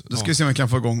 Då ska vi se om vi kan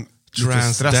få igång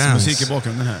lite stressmusik i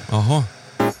bakgrunden här. Jaha.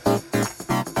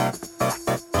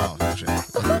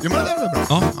 Jo, men det är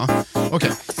bra. Ja.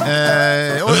 Okej.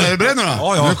 Är du beredd nu då?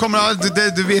 Ja. Nu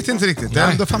kommer du vet inte riktigt. Det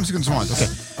är ändå 5 sekunder som vanligt. Okej.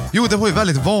 Jo, det var ju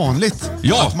väldigt vanligt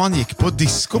att man gick på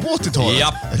disco på 80-talet.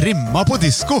 Ja. Rimma på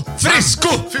disco. Frisco!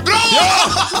 Bra!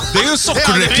 Ja! Det är ju en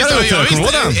sockerdrickare.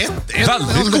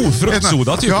 Väldigt god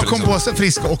fruktsoda typ. Jag kom på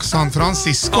Frisco och San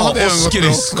Francisco. Och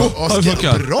skridsko.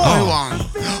 Bra, Johan.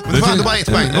 Men du får ändå bara 1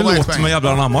 poäng. En låt med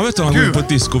jävla namma, vet du. Han går på ett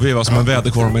disco och vevar som en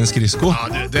väderkvarn med en skridsko. Ja,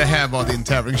 det här var din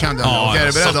tävling, kände jag. Okej, är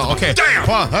du beredd då? Okej.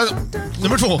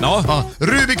 Nummer 2. Ja.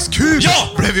 Rubiks kub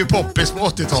blev ju poppis på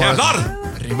 80-talet. Jävlar!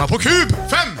 Rimma på kub.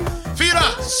 5, 4,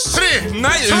 3,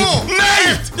 Nej! 2,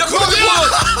 Nej! Jag kommer inte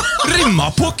på!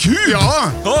 Rimma på kub!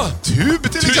 Ja!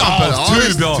 Tub till exempel.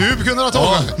 Tub kunde ha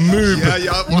tagit. Mub.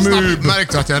 Jag snabbt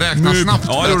märkte att jag räknar snabbt.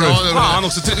 Ja, det gjorde du. Fan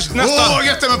också. Nästa.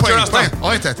 Jätte med poäng.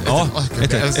 Ja, 1-1.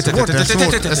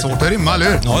 Det är svårt att rimma, eller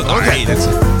hur? Ja, okej.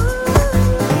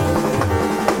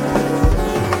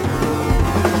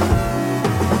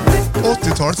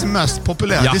 80-talets mest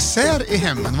populära dessert i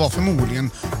hemmen var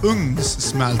förmodligen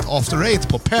ugnssmält after eight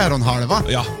på päronhalva.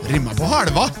 Ja. Rimma på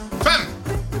halva. 5,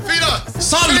 4,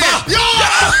 salva! 3. Ja!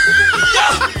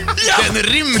 Det är en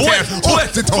rimtävling.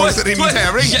 80-talets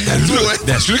rimtävling.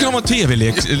 Det skulle kunna vara ett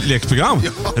tv-lekprogram.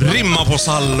 Rimma på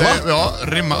salva. Ja,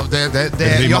 rimma.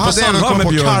 Jag hade även kommit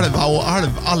på kalva och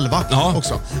alva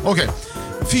också. Okej.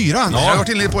 4. Jag har varit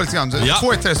inne på lite grann.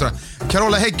 2-1 till det.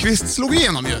 Carola Häggkvist slog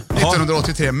igenom ju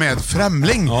 1983 med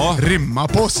Främling. Rimma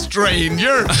på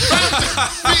Stranger. 5,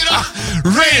 4,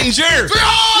 Ranger!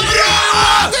 Ja, bra!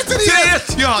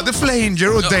 Jag hade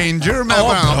Flanger och Danger med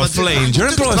varandra. Flanger är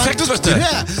en bra effekt, vet du.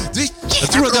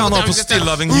 Jag tror att han har på Still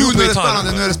Loving You. Nu är det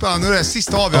spännande. Nu är det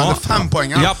sista avgörande 5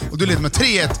 poängen. Och du leder med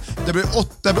 3-1. Det blir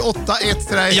 8-1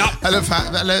 till dig. Eller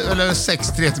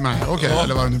 6-3 till mig. Okej,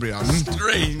 eller vad det nu blir.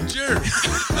 Stranger!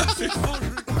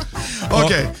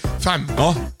 Okej, 5.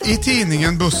 Ja. I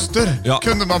tidningen Buster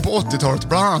kunde man på 80-talet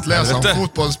bland annat läsa om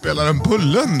fotbollsspelaren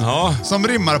Bullen. Ja. Som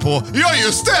rimmar på, ja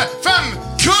just det, 5.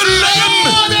 Kullen!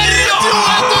 Ja, det är rätt!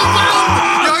 Ja!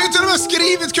 Jag har ju till och med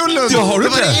skrivit Kullen. Ja, har du det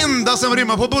var det? det enda som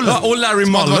rimmar på Bullen. Ja, och Larry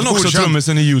Som hade Mullen varit också, godkänd.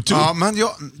 trummisen i YouTube. Ja, men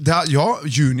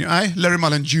Larry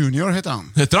Mullen Jr. heter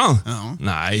han. Heter han? Ja.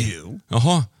 Nej.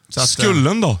 Jaha. Så att,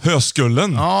 Skullen då?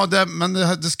 Höskullen? Ja, men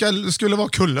det skulle vara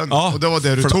Kullen. Ja. Och det var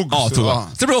det du tog. Ja, så, tog jag. ja.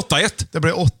 Så det blir 8-1. Det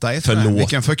blev 8-1. Förlåt.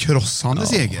 Vilken förkrossande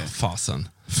seger. Fasen.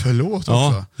 Förlåt också.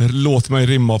 Ja, låt mig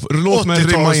rimma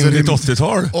in ditt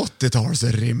 80-tal. 80-tals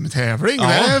rimtävling. Ja.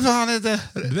 Det är fan inte... är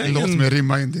Låt ingen- mig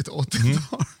rimma in ditt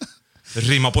 80-tal.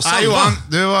 Rimma på Nej, salva. Johan,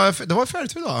 det var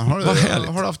färdigt för idag. Vad härligt.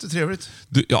 Har du haft det trevligt?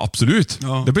 Ja, absolut.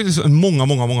 Ja. Det blir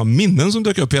många minnen som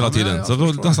dök upp hela tiden. jag Så det var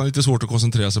förstår. nästan lite svårt att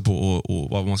koncentrera sig på och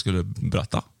vad man skulle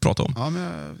prata om. Ja,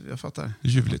 men jag fattar.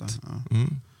 Ljuvligt. Ja.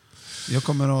 Jag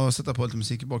kommer att sätta på lite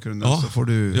musik i bakgrunden Ja, så får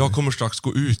du... jag kommer strax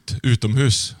gå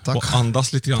utomhus Tack. och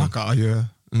andas lite grann. Tack, adjö.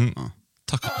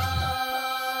 Tack.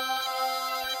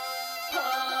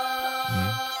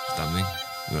 Stämning.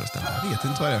 Nu är det stämning. Jag vet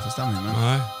inte vad det är för stämning. Men...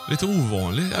 Nej, lite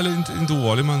ovanlig. Eller inte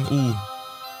ovanlig, men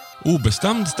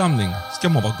obestämd stämning. Ska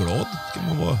man vara glad? Ska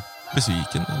man vara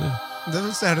besviken? Eller? Det är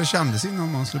väl så här det kändes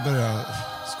innan man skulle börja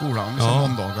skolan, vissa Ja.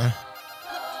 måndagar.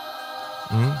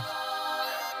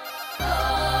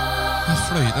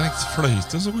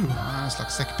 Flöjten som går upp. Ja, en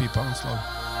slags säckpipa av något slag.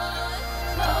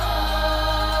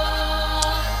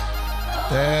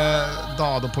 Det är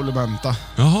Dado Polymenta.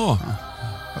 Jaha.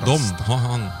 Rast.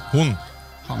 Hon.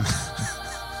 Han.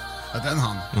 Ja, den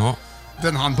han. Ja.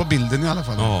 Den han på bilden i alla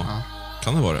fall. Ja.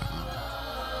 Kan det vara det?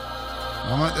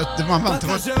 Ja, man väntar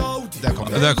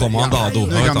på... Där kommer han, Dado.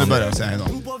 Nu kan du börja säga idag.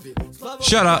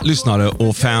 Kära lyssnare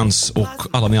och fans och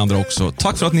alla ni andra också.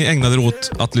 Tack för att ni ägnade er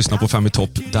åt att lyssna på 5 i topp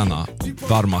denna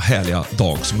varma, härliga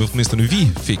dag som åtminstone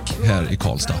vi fick här i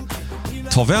Karlstad.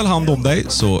 Ta väl hand om dig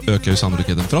så ökar ju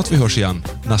sannolikheten för att vi hörs igen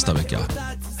nästa vecka.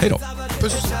 Hej då!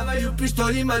 Puss!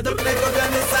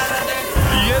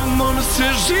 Jednom se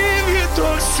živi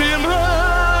dok si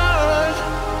mlad,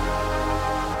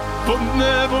 pod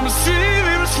nebom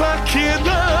sivim svaki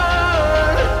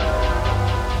dan.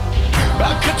 A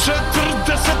kad 40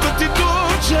 ti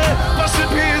dođe, pa se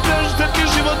pitaš da ti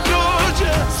život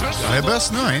prođe. Ja, jag börjar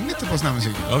snöa in lite på sån här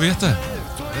musik. Jag vet det.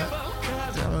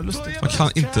 Det var lustigt. Jag kan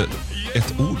inte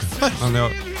ett ord. Men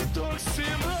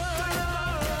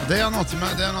Det är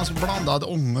något som blandad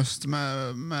ångest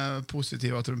med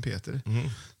positiva trumpeter.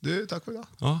 Du, tack för idag.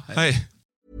 Ja, hej.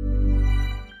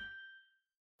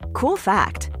 Cool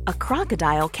fact, a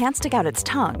crocodile can't stick out its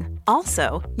tongue.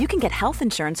 Also, you can get health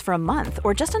insurance for a month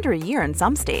or just under a year in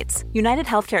some states. United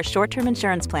Healthcare short-term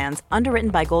insurance plans,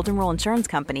 underwritten by Golden Rule Insurance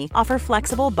Company, offer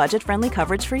flexible, budget-friendly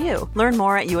coverage for you. Learn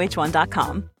more at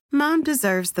uh1.com. Mom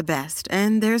deserves the best,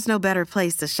 and there's no better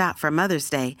place to shop for Mother's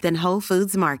Day than Whole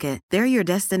Foods Market. They're your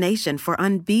destination for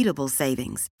unbeatable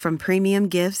savings, from premium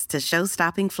gifts to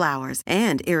show-stopping flowers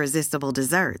and irresistible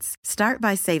desserts. Start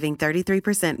by saving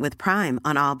 33% with Prime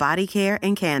on all body care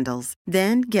and candles.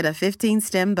 Then get a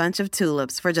 15-stem bunch of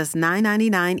tulips for just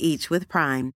 $9.99 each with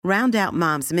Prime. Round out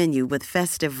Mom's menu with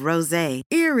festive rosé,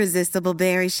 irresistible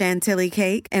berry chantilly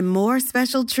cake, and more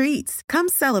special treats. Come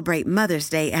celebrate Mother's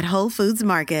Day at Whole Foods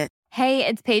Market. Hey,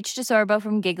 it's Paige DeSorbo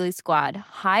from Giggly Squad.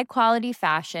 High quality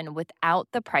fashion without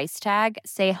the price tag.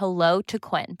 Say hello to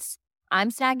Quince. I'm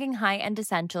snagging high-end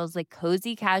essentials like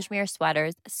cozy cashmere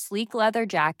sweaters, sleek leather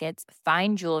jackets,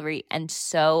 fine jewelry, and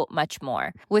so much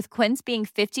more. With Quince being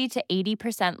 50 to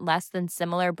 80% less than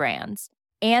similar brands.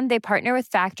 And they partner with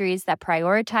factories that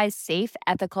prioritize safe,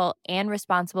 ethical, and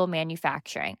responsible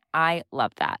manufacturing. I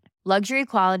love that. Luxury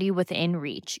quality within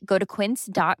reach. Go to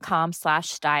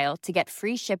quince.com/style to get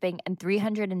free shipping and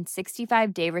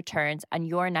 365-day returns on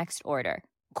your next order.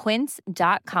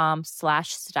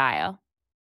 Quince.com/style.